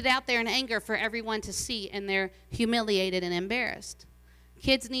posted it out there in anger for everyone to see, and they're humiliated and embarrassed?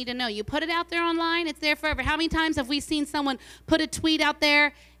 Kids need to know. You put it out there online, it's there forever. How many times have we seen someone put a tweet out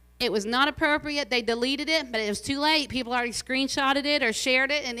there? It was not appropriate. They deleted it, but it was too late. People already screenshotted it or shared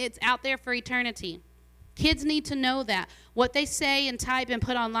it, and it's out there for eternity. Kids need to know that. What they say and type and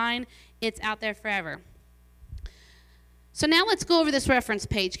put online, it's out there forever. So now let's go over this reference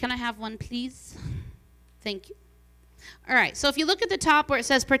page. Can I have one, please? Thank you. All right, so if you look at the top where it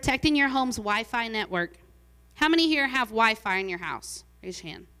says protecting your home's Wi-Fi network, how many here have Wi-Fi in your house? Raise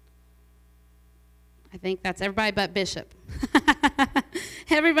your hand. I think that's everybody but Bishop.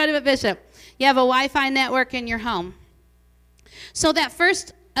 Everybody but Bishop. You have a Wi-Fi network in your home. So that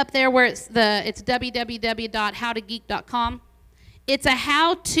first up there where it's www.howtogeek.com, it's a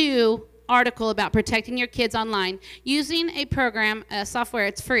how-to article about protecting your kids online using a program, a software,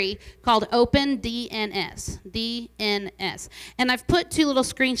 it's free, called OpenDNS, DNS. And I've put two little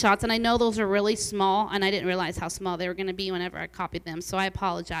screenshots, and I know those are really small, and I didn't realize how small they were going to be whenever I copied them, so I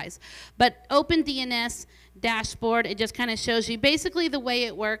apologize. But OpenDNS dashboard, it just kind of shows you, basically the way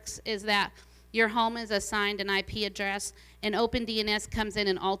it works is that your home is assigned an IP address, and OpenDNS comes in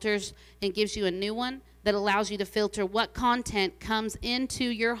and alters and gives you a new one that allows you to filter what content comes into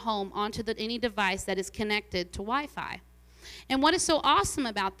your home onto any device that is connected to Wi-Fi. And what is so awesome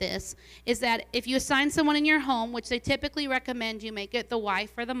about this is that if you assign someone in your home, which they typically recommend you make it the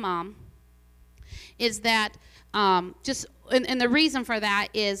wife or the mom, is that and the reason for that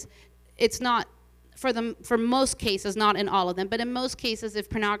is it's not for most cases, not in all of them, but in most cases, if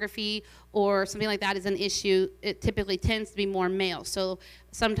pornography or something like that is an issue, it typically tends to be more male. So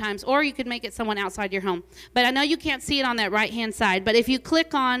sometimes, or you could make it someone outside your home. But I know you can't see it on that right-hand side, but if you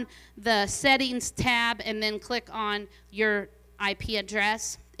click on the settings tab and then click on your IP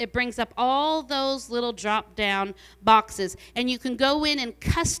address, it brings up all those little drop-down boxes, and you can go in and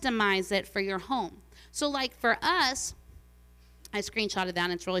customize it for your home. So like for us, I screenshotted that,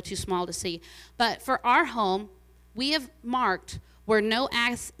 and it's really too small to see. But for our home, we have marked where no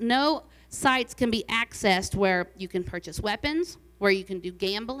sites can be accessed where you can purchase weapons, where you can do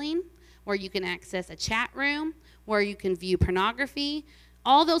gambling, where you can access a chat room, where you can view pornography.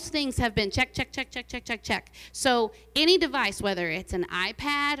 All those things have been check, check, check, check, check, check, check. So any device, whether it's an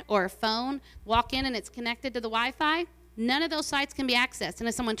iPad or a phone, walk in and it's connected to the Wi-Fi, none of those sites can be accessed. And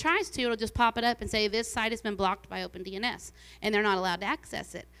if someone tries to, it'll just pop it up and say, this site has been blocked by OpenDNS, and they're not allowed to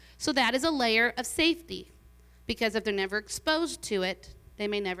access it. So that is a layer of safety, because if they're never exposed to it, they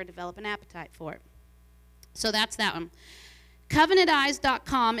may never develop an appetite for it. So that's that one.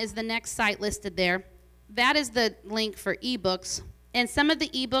 CovenantEyes.com is the next site listed there. That is the link for ebooks. And some of the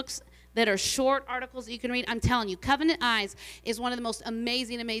ebooks that are short articles that you can read, I'm telling you, Covenant Eyes is one of the most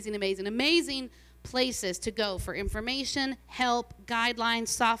amazing places to go for information, help, guidelines,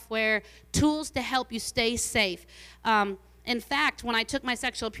 software, tools to help you stay safe. In fact, when I took my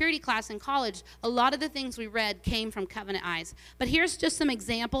sexual purity class in college, a lot of the things we read came from Covenant Eyes. But here's just some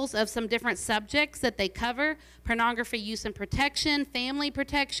examples of some different subjects that they cover: pornography use and protection, family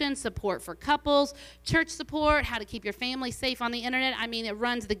protection, support for couples, church support, how to keep your family safe on the internet. I mean, it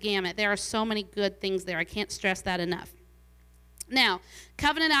runs the gamut. There are so many good things there. I can't stress that enough. Now,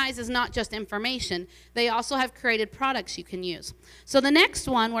 Covenant Eyes is not just information. They also have created products you can use. So the next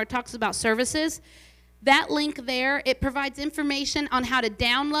one, where it talks about services, that link there, it provides information on how to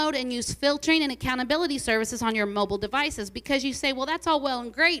download and use filtering and accountability services on your mobile devices. Because you say, well, that's all well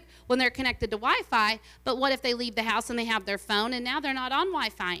and great when they're connected to Wi-Fi, but what if they leave the house and they have their phone and now they're not on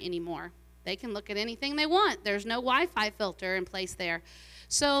Wi-Fi anymore? They can look at anything they want. There's no Wi-Fi filter in place there.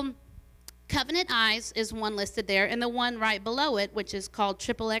 So Covenant Eyes is one listed there, and the one right below it, which is called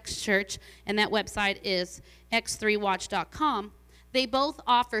XXX Church, and that website is x3watch.com. They both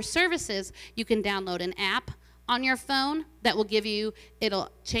offer services. You can download an app on your phone that will give you, it'll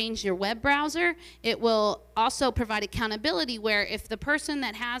change your web browser. It will also provide accountability where if the person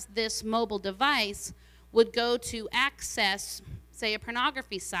that has this mobile device would go to access, say, a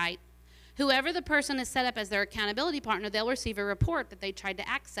pornography site, whoever the person is set up as their accountability partner, they'll receive a report that they tried to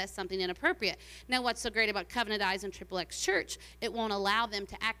access something inappropriate. Now, what's so great about Covenant Eyes and XXX Church, it won't allow them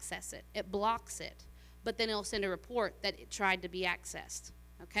to access it. It blocks it. But then it'll send a report that it tried to be accessed.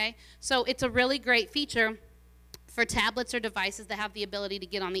 Okay? So it's a really great feature for tablets or devices that have the ability to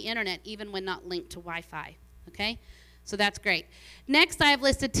get on the internet, even when not linked to Wi-Fi. Okay? So that's great. Next, I have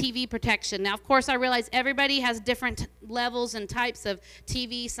listed TV protection. Now, of course, I realize everybody has different levels and types of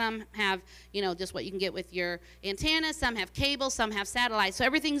TV. Some have, you know, just what you can get with your antenna. Some have cable. Some have satellite. So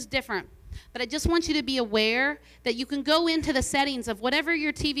everything's different. But I just want you to be aware that you can go into the settings of whatever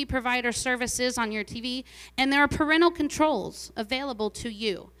your TV provider service is on your TV, and there are parental controls available to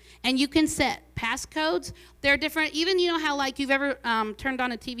you. And you can set passcodes. They're different. Even, you know how, like, you've ever turned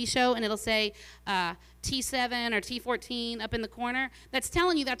on a TV show and it'll say T7 or T14 up in the corner? That's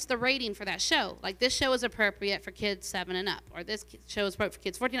telling you that's the rating for that show. Like, this show is appropriate for kids 7 and up, or this show is appropriate for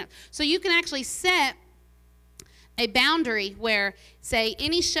kids 14 and up. So you can actually set a boundary where, say,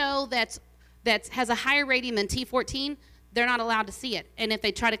 any show that has a higher rating than T14, they're not allowed to see it. And if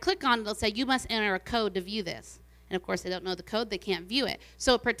they try to click on it, they'll say, you must enter a code to view this. And of course, they don't know the code, they can't view it.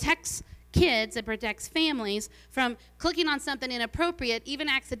 So it protects kids, it protects families from clicking on something inappropriate, even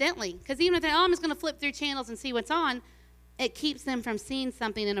accidentally. Because even if they, oh, I'm just going to flip through channels and see what's on, it keeps them from seeing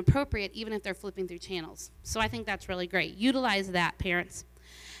something inappropriate, even if they're flipping through channels. So I think that's really great. Utilize that, parents.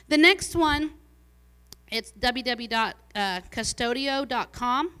 The next one, it's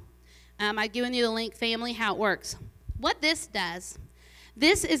www.custodio.com. I've given you the link, family, how it works. What this does,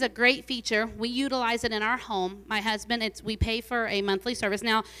 this is a great feature. We utilize it in our home. My husband, we pay for a monthly service.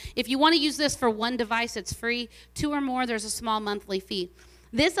 Now, if you want to use this for one device, it's free. 2 or more, there's a small monthly fee.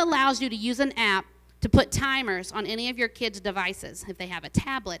 This allows you to use an app to put timers on any of your kids' devices. If they have a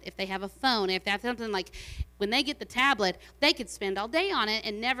tablet, if they have a phone, if they have something like, when they get the tablet, they could spend all day on it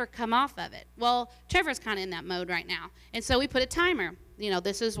and never come off of it. Well, Trevor's kind of in that mode right now. And so we put a timer. You know,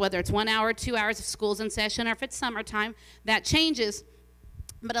 this is whether it's 1 hour, 2 hours if school's in session, or if it's summertime, that changes,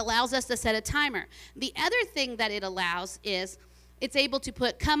 but allows us to set a timer. The other thing that it allows is it's able to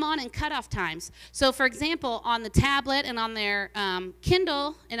put come on and cutoff times. So for example, on the tablet and on their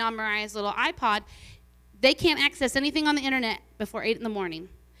Kindle and on Mariah's little iPod, they can't access anything on the internet before 8 in the morning.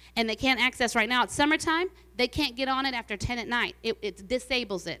 And they can't access right now, it's summertime, they can't get on it after 10 at night. It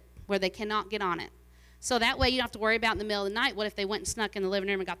disables it where they cannot get on it. So that way you don't have to worry about in the middle of the night, what if they went and snuck in the living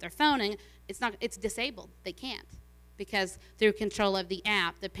room and got their phone, and it's disabled. They can't, because through control of the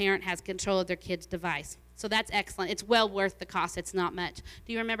app, the parent has control of their kid's device. So that's excellent. It's well worth the cost. It's not much.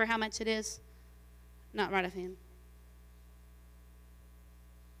 Do you remember how much it is? Not right offhand.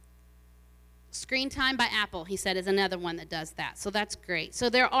 Screen Time by Apple, he said, is another one that does that. So that's great. So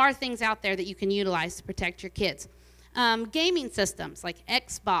there are things out there that you can utilize to protect your kids. Gaming systems like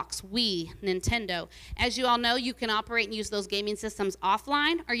Xbox, Wii, Nintendo. As you all know, you can operate and use those gaming systems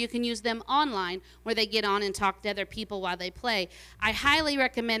offline, or you can use them online where they get on and talk to other people while they play. I highly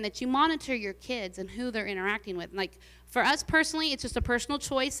recommend that you monitor your kids and who they're interacting with. Like for us personally, it's just a personal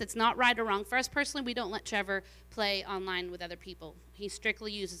choice. It's not right or wrong. For us personally, we don't let Trevor play online with other people. He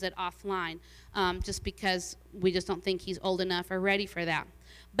strictly uses it offline just because we just don't think he's old enough or ready for that.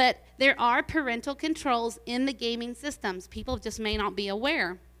 But there are parental controls in the gaming systems. People just may not be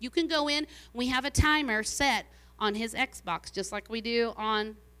aware. You can go in, we have a timer set on his Xbox, just like we do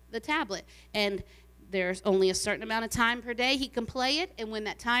on the tablet. And there's only a certain amount of time per day he can play it, and when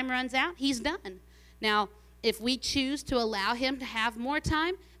that time runs out, he's done. Now, if we choose to allow him to have more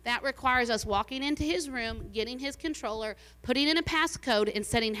time, that requires us walking into his room, getting his controller, putting in a passcode, and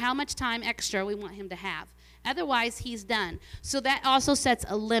setting how much time extra we want him to have. Otherwise, he's done. So that also sets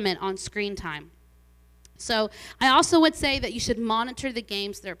a limit on screen time. So I also would say that you should monitor the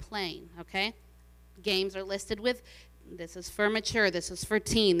games they're playing, okay? Games are listed with, this is for mature, this is for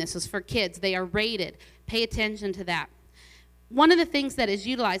teen, this is for kids. They are rated. Pay attention to that. One of the things that is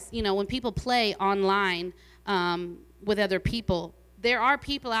utilized, you know, when people play online with other people, there are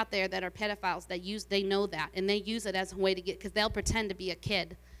people out there that are pedophiles that they know that, and they use it as a way to get, because they'll pretend to be a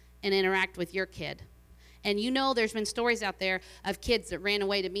kid and interact with your kid. And you know there's been stories out there of kids that ran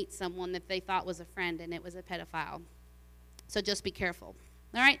away to meet someone that they thought was a friend, and it was a pedophile. So just be careful.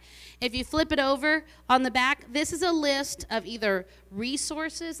 All right? If you flip it over on the back, this is a list of either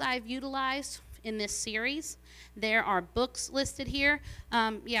resources I've utilized in this series. There are books listed here.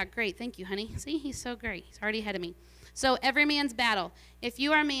 Yeah, great. Thank you, honey. See, he's so great. He's already ahead of me. So Every Man's Battle. If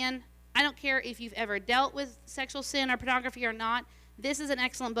you are a man, I don't care if you've ever dealt with sexual sin or pornography or not, this is an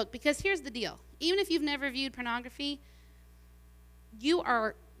excellent book, because here's the deal. Even if you've never viewed pornography, you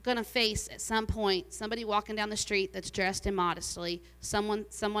are going to face at some point somebody walking down the street that's dressed immodestly, someone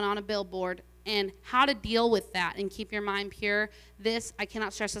on a billboard, and how to deal with that and keep your mind pure. This, I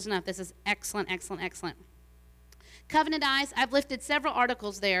cannot stress this enough. This is excellent, excellent, excellent. Covenant Eyes, I've lifted several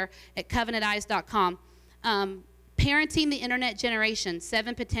articles there at covenanteyes.com. Parenting the Internet Generation,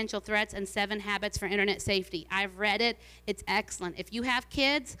 7 Potential Threats and 7 Habits for Internet Safety. I've read it. It's excellent. If you have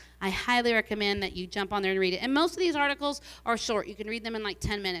kids, I highly recommend that you jump on there and read it. And most of these articles are short. You can read them in like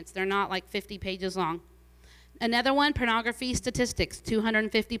 10 minutes. They're not like 50 pages long. Another one, Pornography Statistics,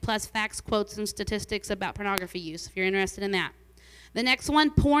 250 plus facts, quotes, and statistics about pornography use, if you're interested in that. The next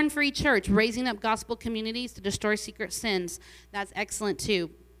one, Porn Free Church, Raising Up Gospel Communities to Destroy Secret Sins. That's excellent too.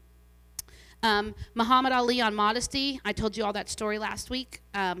 Muhammad Ali on modesty. I told you all that story last week.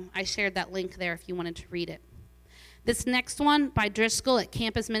 I shared that link there if you wanted to read it. This next one by Driscoll at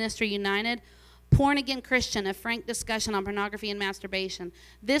Campus Ministry United, Born Again Christian, a frank discussion on pornography and masturbation.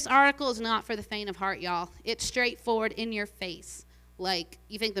 This article is not for the faint of heart, y'all. It's straightforward, in your face. Like,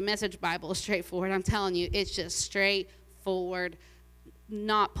 you think the Message Bible is straightforward. I'm telling you, it's just straightforward,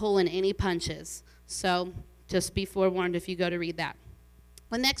 not pulling any punches. So just be forewarned if you go to read that.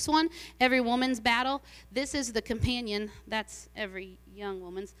 The next one, Every Woman's Battle. This is the companion. That's Every Young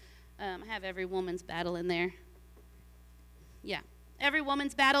Woman's. I have Every Woman's Battle in there. Yeah, Every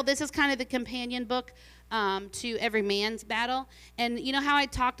Woman's Battle. This is kind of the companion book to Every Man's Battle. And you know how I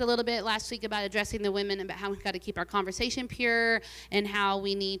talked a little bit last week about addressing the women, about how we've got to keep our conversation pure and how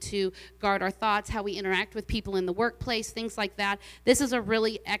we need to guard our thoughts, how we interact with people in the workplace, things like that. This is a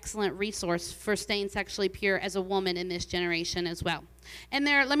really excellent resource for staying sexually pure as a woman in this generation as well. And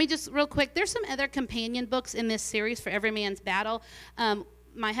let me just real quick, there's some other companion books in this series for Every Man's Battle.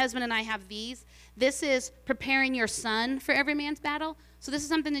 My husband and I have these. This is Preparing Your Son for Every Man's Battle. So this is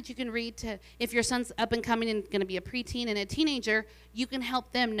something that you can read to, if your son's up and coming and going to be a preteen and a teenager, you can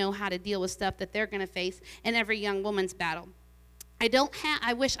help them know how to deal with stuff that they're going to face in every young woman's battle.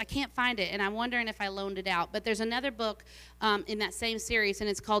 I wish, I can't find it, and I'm wondering if I loaned it out, but there's another book in that same series, and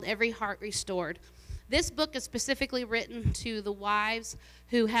it's called Every Heart Restored. This book is specifically written to the wives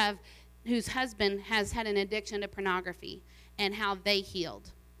whose husband has had an addiction to pornography and how they healed,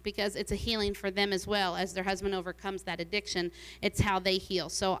 because it's a healing for them as well. As their husband overcomes that addiction, it's how they heal.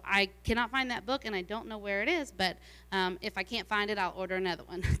 So I cannot find that book, and I don't know where it is, but if I can't find it, I'll order another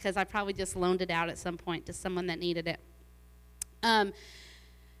one, because I probably just loaned it out at some point to someone that needed it.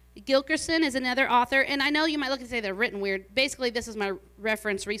 Gilkerson is another author, and I know you might look and say they're written weird. Basically, this is my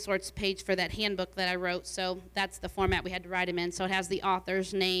reference resource page for that handbook that I wrote, so that's the format we had to write them in. So it has the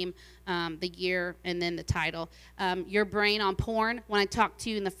author's name, the year, and then the title. Your Brain on Porn, when I talked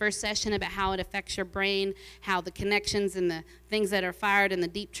to you in the first session about how it affects your brain, how the connections and the things that are fired in the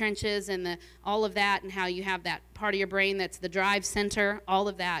deep trenches and all of that, and how you have that part of your brain that's the drive center, all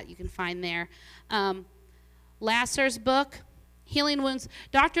of that you can find there. Lasser's book, Healing Wounds.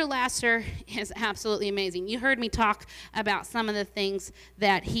 Dr. Lasser is absolutely amazing. You heard me talk about some of the things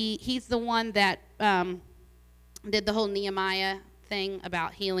that he's the one that did the whole Nehemiah thing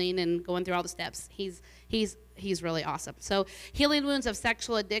about healing and going through all the steps. He's really awesome. So Healing Wounds of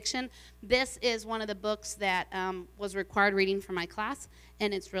Sexual Addiction. This is one of the books that was required reading for my class,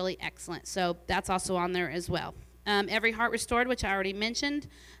 and it's really excellent. So that's also on there as well. Every Heart Restored, which I already mentioned.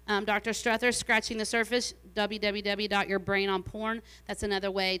 Dr. Struther, Scratching the Surface, www.yourbrainonporn. That's another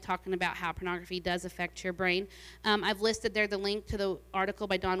way talking about how pornography does affect your brain. I've listed there the link to the article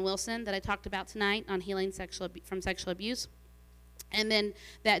by Don Wilson that I talked about tonight on healing from sexual abuse. And then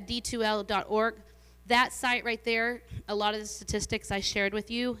that d2l.org. That site right there, a lot of the statistics I shared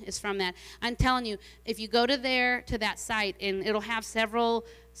with you is from that. I'm telling you, if you go to that site, and it'll have several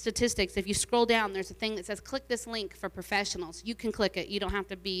statistics. If you scroll down, there's a thing that says, click this link for professionals. You can click it. You don't have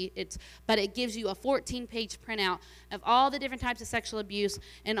to be, but it gives you a 14-page printout of all the different types of sexual abuse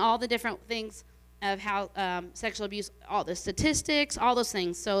and all the different things of how sexual abuse, all the statistics, all those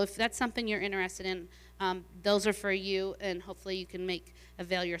things. So if that's something you're interested in, those are for you, and hopefully you can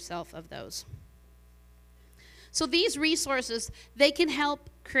avail yourself of those. So these resources, they can help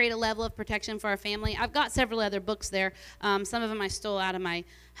create a level of protection for our family. I've got several other books there. Some of them I stole out of my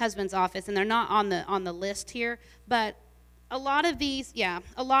husband's office, and they're not on the list here. But a lot of these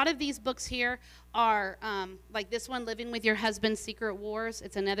books here are like this one, Living with Your Husband's Secret Wars.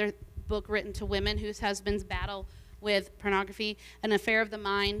 It's another book written to women whose husbands battle with pornography. An Affair of the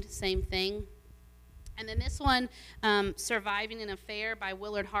Mind, same thing. And then this one, Surviving an Affair by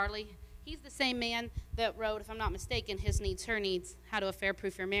Willard Harley. He's the same man that wrote, if I'm not mistaken, His Needs, Her Needs, How to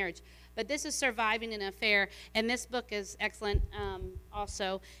Affair-Proof Your Marriage. But this is Surviving an Affair, and this book is excellent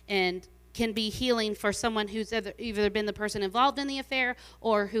also, and can be healing for someone who's either been the person involved in the affair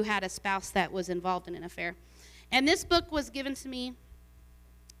or who had a spouse that was involved in an affair. And this book was given to me.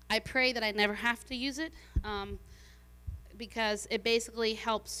 I pray that I never have to use it because it basically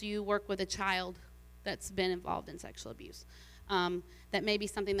helps you work with a child that's been involved in sexual abuse. That may be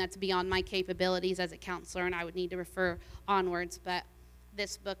something that's beyond my capabilities as a counselor, and I would need to refer onwards. But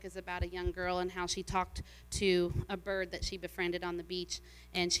this book is about a young girl and how she talked to a bird that she befriended on the beach,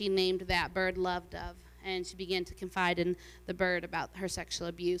 and she named that bird Love Dove. And she began to confide in the bird about her sexual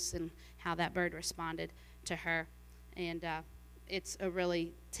abuse and how that bird responded to her. And it's a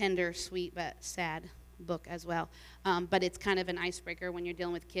really tender, sweet, but sad book as well. But it's kind of an icebreaker when you're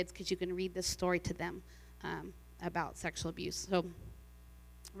dealing with kids, because you can read this story to them about sexual abuse. So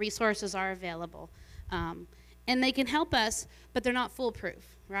resources are available. And they can help us, but they're not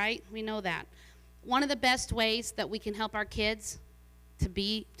foolproof, right? We know that. One of the best ways that we can help our kids to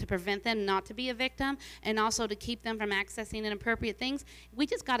prevent them not to be a victim, and also to keep them from accessing inappropriate things, we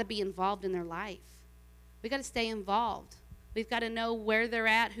just got to be involved in their life. We got to stay involved. We've got to know where they're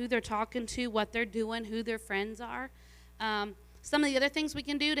at, who they're talking to, what they're doing, who their friends are. Some of the other things we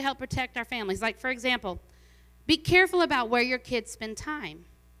can do to help protect our families, like, for example, be careful about where your kids spend time.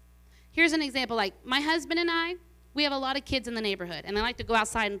 Here's an example, like my husband and I, we have a lot of kids in the neighborhood, and they like to go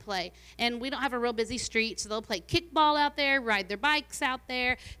outside and play. And we don't have a real busy street, so they'll play kickball out there, ride their bikes out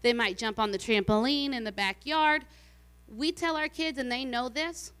there. They might jump on the trampoline in the backyard. We tell our kids, and they know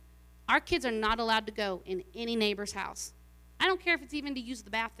this, our kids are not allowed to go in any neighbor's house. I don't care if it's even to use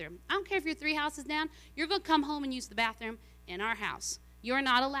the bathroom. I don't care if you're 3 houses down. You're going to come home and use the bathroom in our house. You're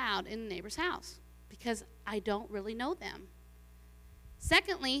not allowed in the neighbor's house because I don't really know them.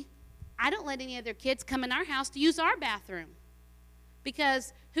 Secondly, I don't let any of their kids come in our house to use our bathroom,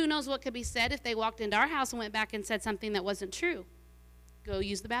 because who knows what could be said if they walked into our house and went back and said something that wasn't true. Go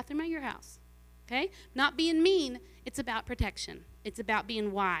use the bathroom at your house, okay? Not being mean, it's about protection. It's about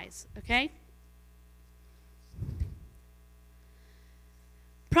being wise, okay?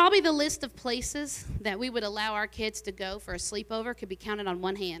 Probably the list of places that we would allow our kids to go for a sleepover could be counted on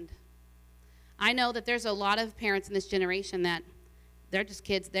one hand. I know that there's a lot of parents in this generation that they're just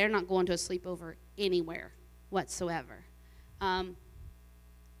kids. They're not going to a sleepover anywhere whatsoever.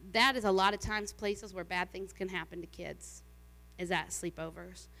 That is a lot of times places where bad things can happen to kids, is at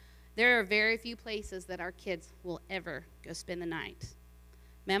sleepovers. There are very few places that our kids will ever go spend the night.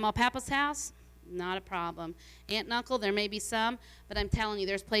 Mama, Papa's house, not a problem. Aunt and uncle, there may be some, but I'm telling you,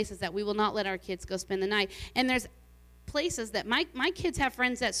 there's places that we will not let our kids go spend the night. And there's places that my kids have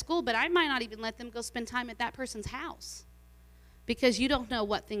friends at school, but I might not even let them go spend time at that person's house, because you don't know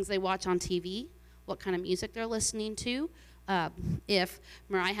what things they watch on TV, what kind of music they're listening to. If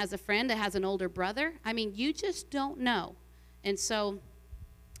Mariah has a friend that has an older brother, I mean, you just don't know. And so,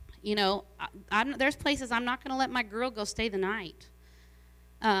 you know, there's places I'm not going to let my girl go stay the night.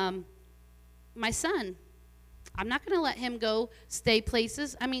 My son, I'm not going to let him go stay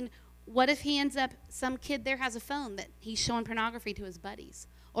places. I mean, what if he ends up, some kid there has a phone that he's showing pornography to his buddies,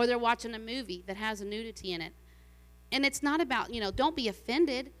 or they're watching a movie that has a nudity in it. And it's not about, you know, don't be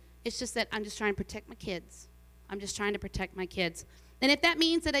offended. It's just that I'm just trying to protect my kids. I'm just trying to protect my kids. And if that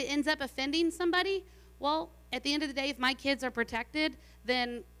means that it ends up offending somebody, well, at the end of the day, if my kids are protected,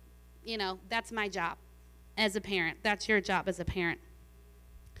 then, you know, that's my job as a parent. That's your job as a parent.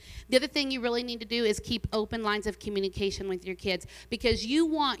 The other thing you really need to do is keep open lines of communication with your kids, because you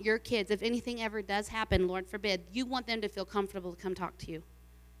want your kids, if anything ever does happen, Lord forbid, you want them to feel comfortable to come talk to you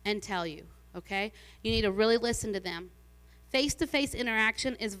and tell you, okay? You need to really listen to them. Face-to-face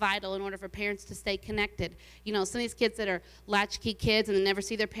interaction is vital in order for parents to stay connected. You know, some of these kids that are latchkey kids and they never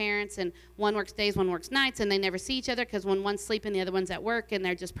see their parents, and one works days, one works nights, and they never see each other because when one's sleeping, the other one's at work, and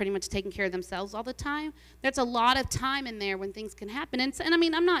they're just pretty much taking care of themselves all the time. There's a lot of time in there when things can happen. And I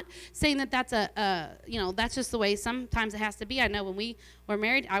mean, I'm not saying that that's you know, that's just the way sometimes it has to be. I know when we were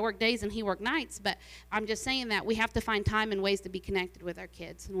married, I worked days and he worked nights, but I'm just saying that we have to find time and ways to be connected with our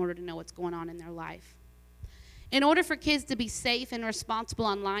kids in order to know what's going on in their life. In order for kids to be safe and responsible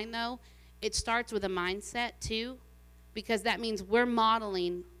online, though, it starts with a mindset, too, because that means we're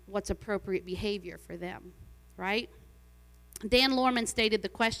modeling what's appropriate behavior for them, right? Dan Lorman stated the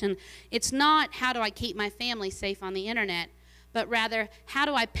question, it's not how do I keep my family safe on the internet, but rather how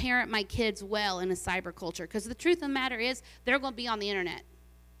do I parent my kids well in a cyber culture? Because the truth of the matter is they're going to be on the internet.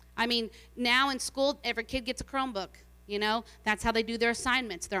 I mean, now in school, every kid gets a Chromebook. You know, that's how they do their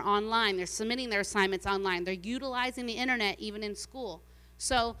assignments. They're online. They're submitting their assignments online. They're utilizing the internet even in school.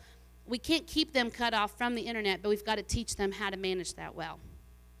 So we can't keep them cut off from the internet, but we've got to teach them how to manage that well.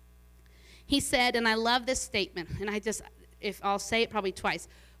 He said, and I love this statement, and I'll say it probably twice,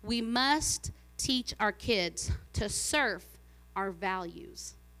 we must teach our kids to surf our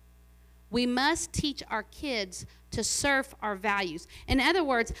values. We must teach our kids to surf our values. In other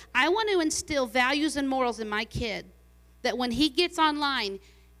words, I want to instill values and morals in my kid, that when he gets online,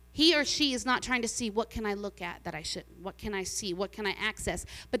 he or she is not trying to see what can I look at that I shouldn't, what can I see, what can I access,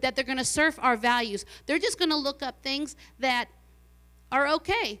 but that they're going to surf our values. They're just going to look up things that are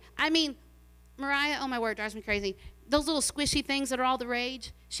okay. I mean, Mariah, oh my word, drives me crazy. Those little squishy things that are all the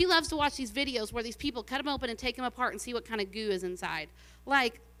rage, she loves to watch these videos where these people cut them open and take them apart and see what kind of goo is inside.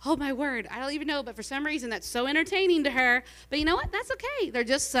 Like, oh my word, I don't even know, but for some reason that's so entertaining to her. But you know what? That's okay. They're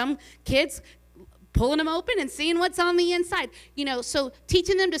just some kids pulling them open and seeing what's on the inside. You know, so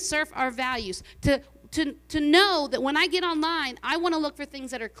teaching them to surf our values, to know that when I get online, I want to look for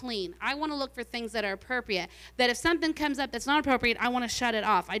things that are clean. I want to look for things that are appropriate. That if something comes up that's not appropriate, I want to shut it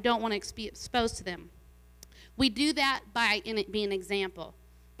off. I don't want to be exposed to them. We do that by being an example,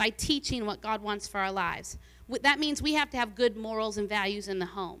 by teaching what God wants for our lives. That means we have to have good morals and values in the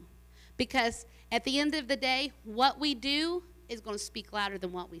home. Because at the end of the day, what we do is going to speak louder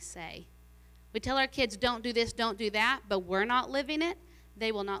than what we say. We tell our kids, don't do this, don't do that, but we're not living it,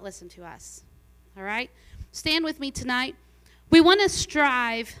 they will not listen to us. All right? Stand with me tonight. We want to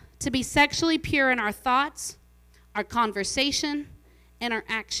strive to be sexually pure in our thoughts, our conversation, and our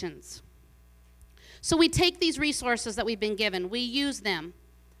actions. So we take these resources that we've been given, we use them.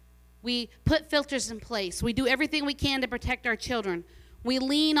 We put filters in place. We do everything we can to protect our children. We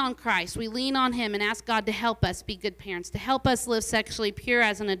lean on Christ. We lean on him and ask God to help us be good parents, to help us live sexually pure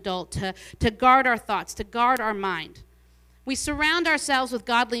as an adult, to guard our thoughts, to guard our mind. We surround ourselves with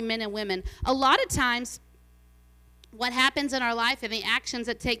godly men and women. A lot of times, what happens in our life and the actions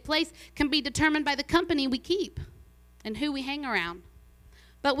that take place can be determined by the company we keep and who we hang around.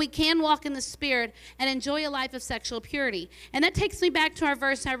 But we can walk in the Spirit and enjoy a life of sexual purity. And that takes me back to our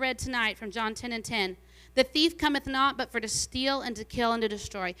verse I read tonight from John 10:10. The thief cometh not but for to steal and to kill and to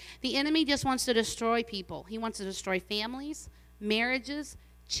destroy. The enemy just wants to destroy people. He wants to destroy families, marriages,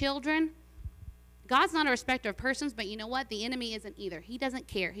 children. God's not a respecter of persons, but you know what? The enemy isn't either. He doesn't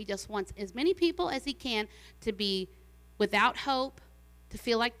care. He just wants as many people as he can to be without hope, to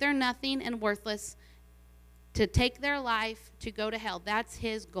feel like they're nothing and worthless, to take their life, to go to hell. That's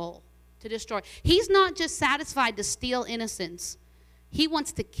his goal, to destroy. He's not just satisfied to steal innocence. He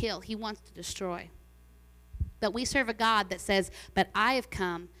wants to kill. He wants to destroy. But we serve a God that says, but I have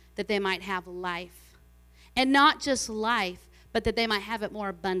come that they might have life. And not just life, but that they might have it more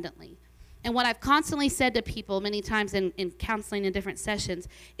abundantly. And what I've constantly said to people many times in counseling in different sessions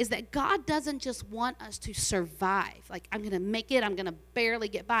is that God doesn't just want us to survive. Like, I'm going to make it, I'm going to barely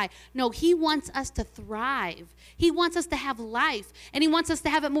get by. No, he wants us to thrive. He wants us to have life, and he wants us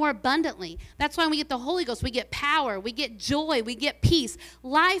to have it more abundantly. That's why we get the Holy Ghost. We get power, we get joy, we get peace.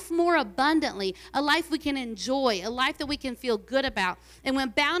 Life more abundantly, a life we can enjoy, a life that we can feel good about. And when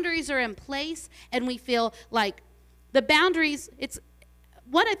boundaries are in place and we feel like the boundaries,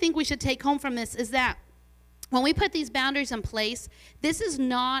 what I think we should take home from this is that when we put these boundaries in place, this is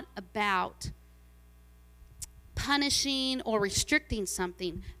not about punishing or restricting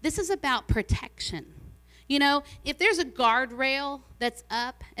something. This is about protection. You know, if there's a guardrail that's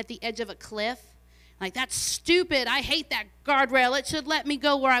up at the edge of a cliff, like, that's stupid, I hate that guardrail, it should let me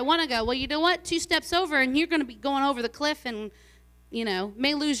go where I want to go. Well, you know what? 2 steps over and you're going to be going over the cliff and, you know,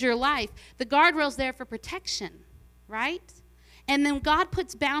 may lose your life. The guardrail's there for protection, right? And then God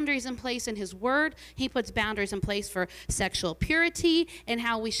puts boundaries in place in his word. He puts boundaries in place for sexual purity and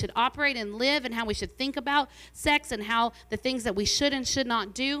how we should operate and live and how we should think about sex and how the things that we should and should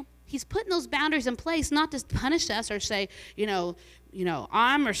not do. He's putting those boundaries in place not to punish us or say, you know,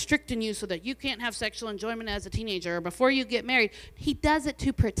 I'm restricting you so that you can't have sexual enjoyment as a teenager or before you get married. He does it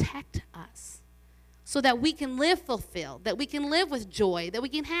to protect us so that we can live fulfilled, that we can live with joy, that we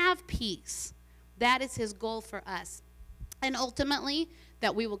can have peace. That is his goal for us. And ultimately,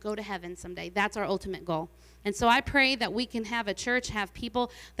 that we will go to heaven someday. That's our ultimate goal. And so I pray that we can have a church, have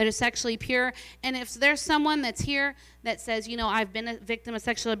people that are sexually pure. And if there's someone that's here that says, you know, I've been a victim of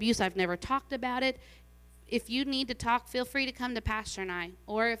sexual abuse, I've never talked about it. If you need to talk, feel free to come to Pastor and I.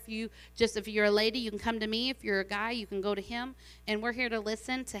 Or if you're a lady, you can come to me. If you're a guy, you can go to him. And we're here to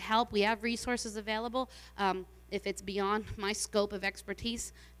listen, to help. We have resources available. If it's beyond my scope of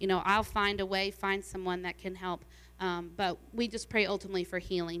expertise, you know, I'll find a way, find someone that can help. But we just pray ultimately for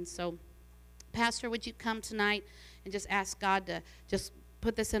healing. So, Pastor, would you come tonight and just ask God to just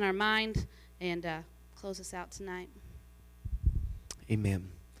put this in our mind and close us out tonight? Amen.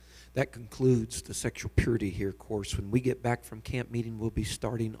 That concludes the sexual purity here course. When we get back from camp meeting, we'll be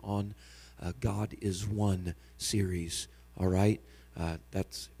starting on God is One series. All right?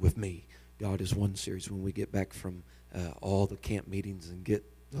 That's with me. God is One series. When we get back from all the camp meetings and get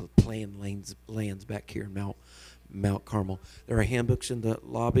the planned lands back here in Mount Carmel. There are handbooks in the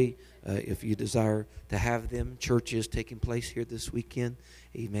lobby if you desire to have them. Church is taking place here this weekend.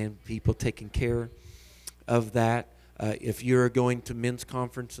 Amen. People taking care of that. If you're going to men's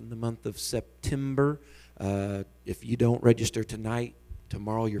conference in the month of September, if you don't register tonight,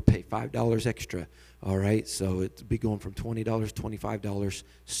 tomorrow you're paid $5 extra. All right, so it'll be going from $20 to $25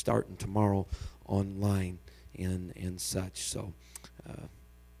 starting tomorrow online and such. So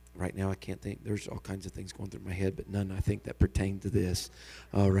right now I can't think. There's all kinds of things going through my head, but none I think that pertain to this.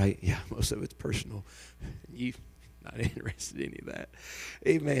 All right, yeah, most of it's personal. You're not interested in any of that.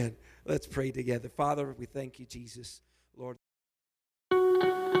 Amen. Let's pray together. Father, we thank you, Jesus. Lord.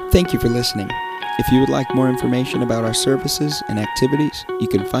 Thank you for listening. If you would like more information about our services and activities, you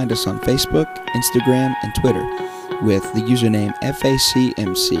can find us on Facebook, Instagram, and Twitter with the username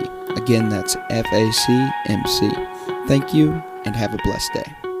FACMC. Again, that's FACMC. Thank you, and have a blessed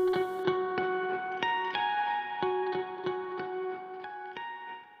day.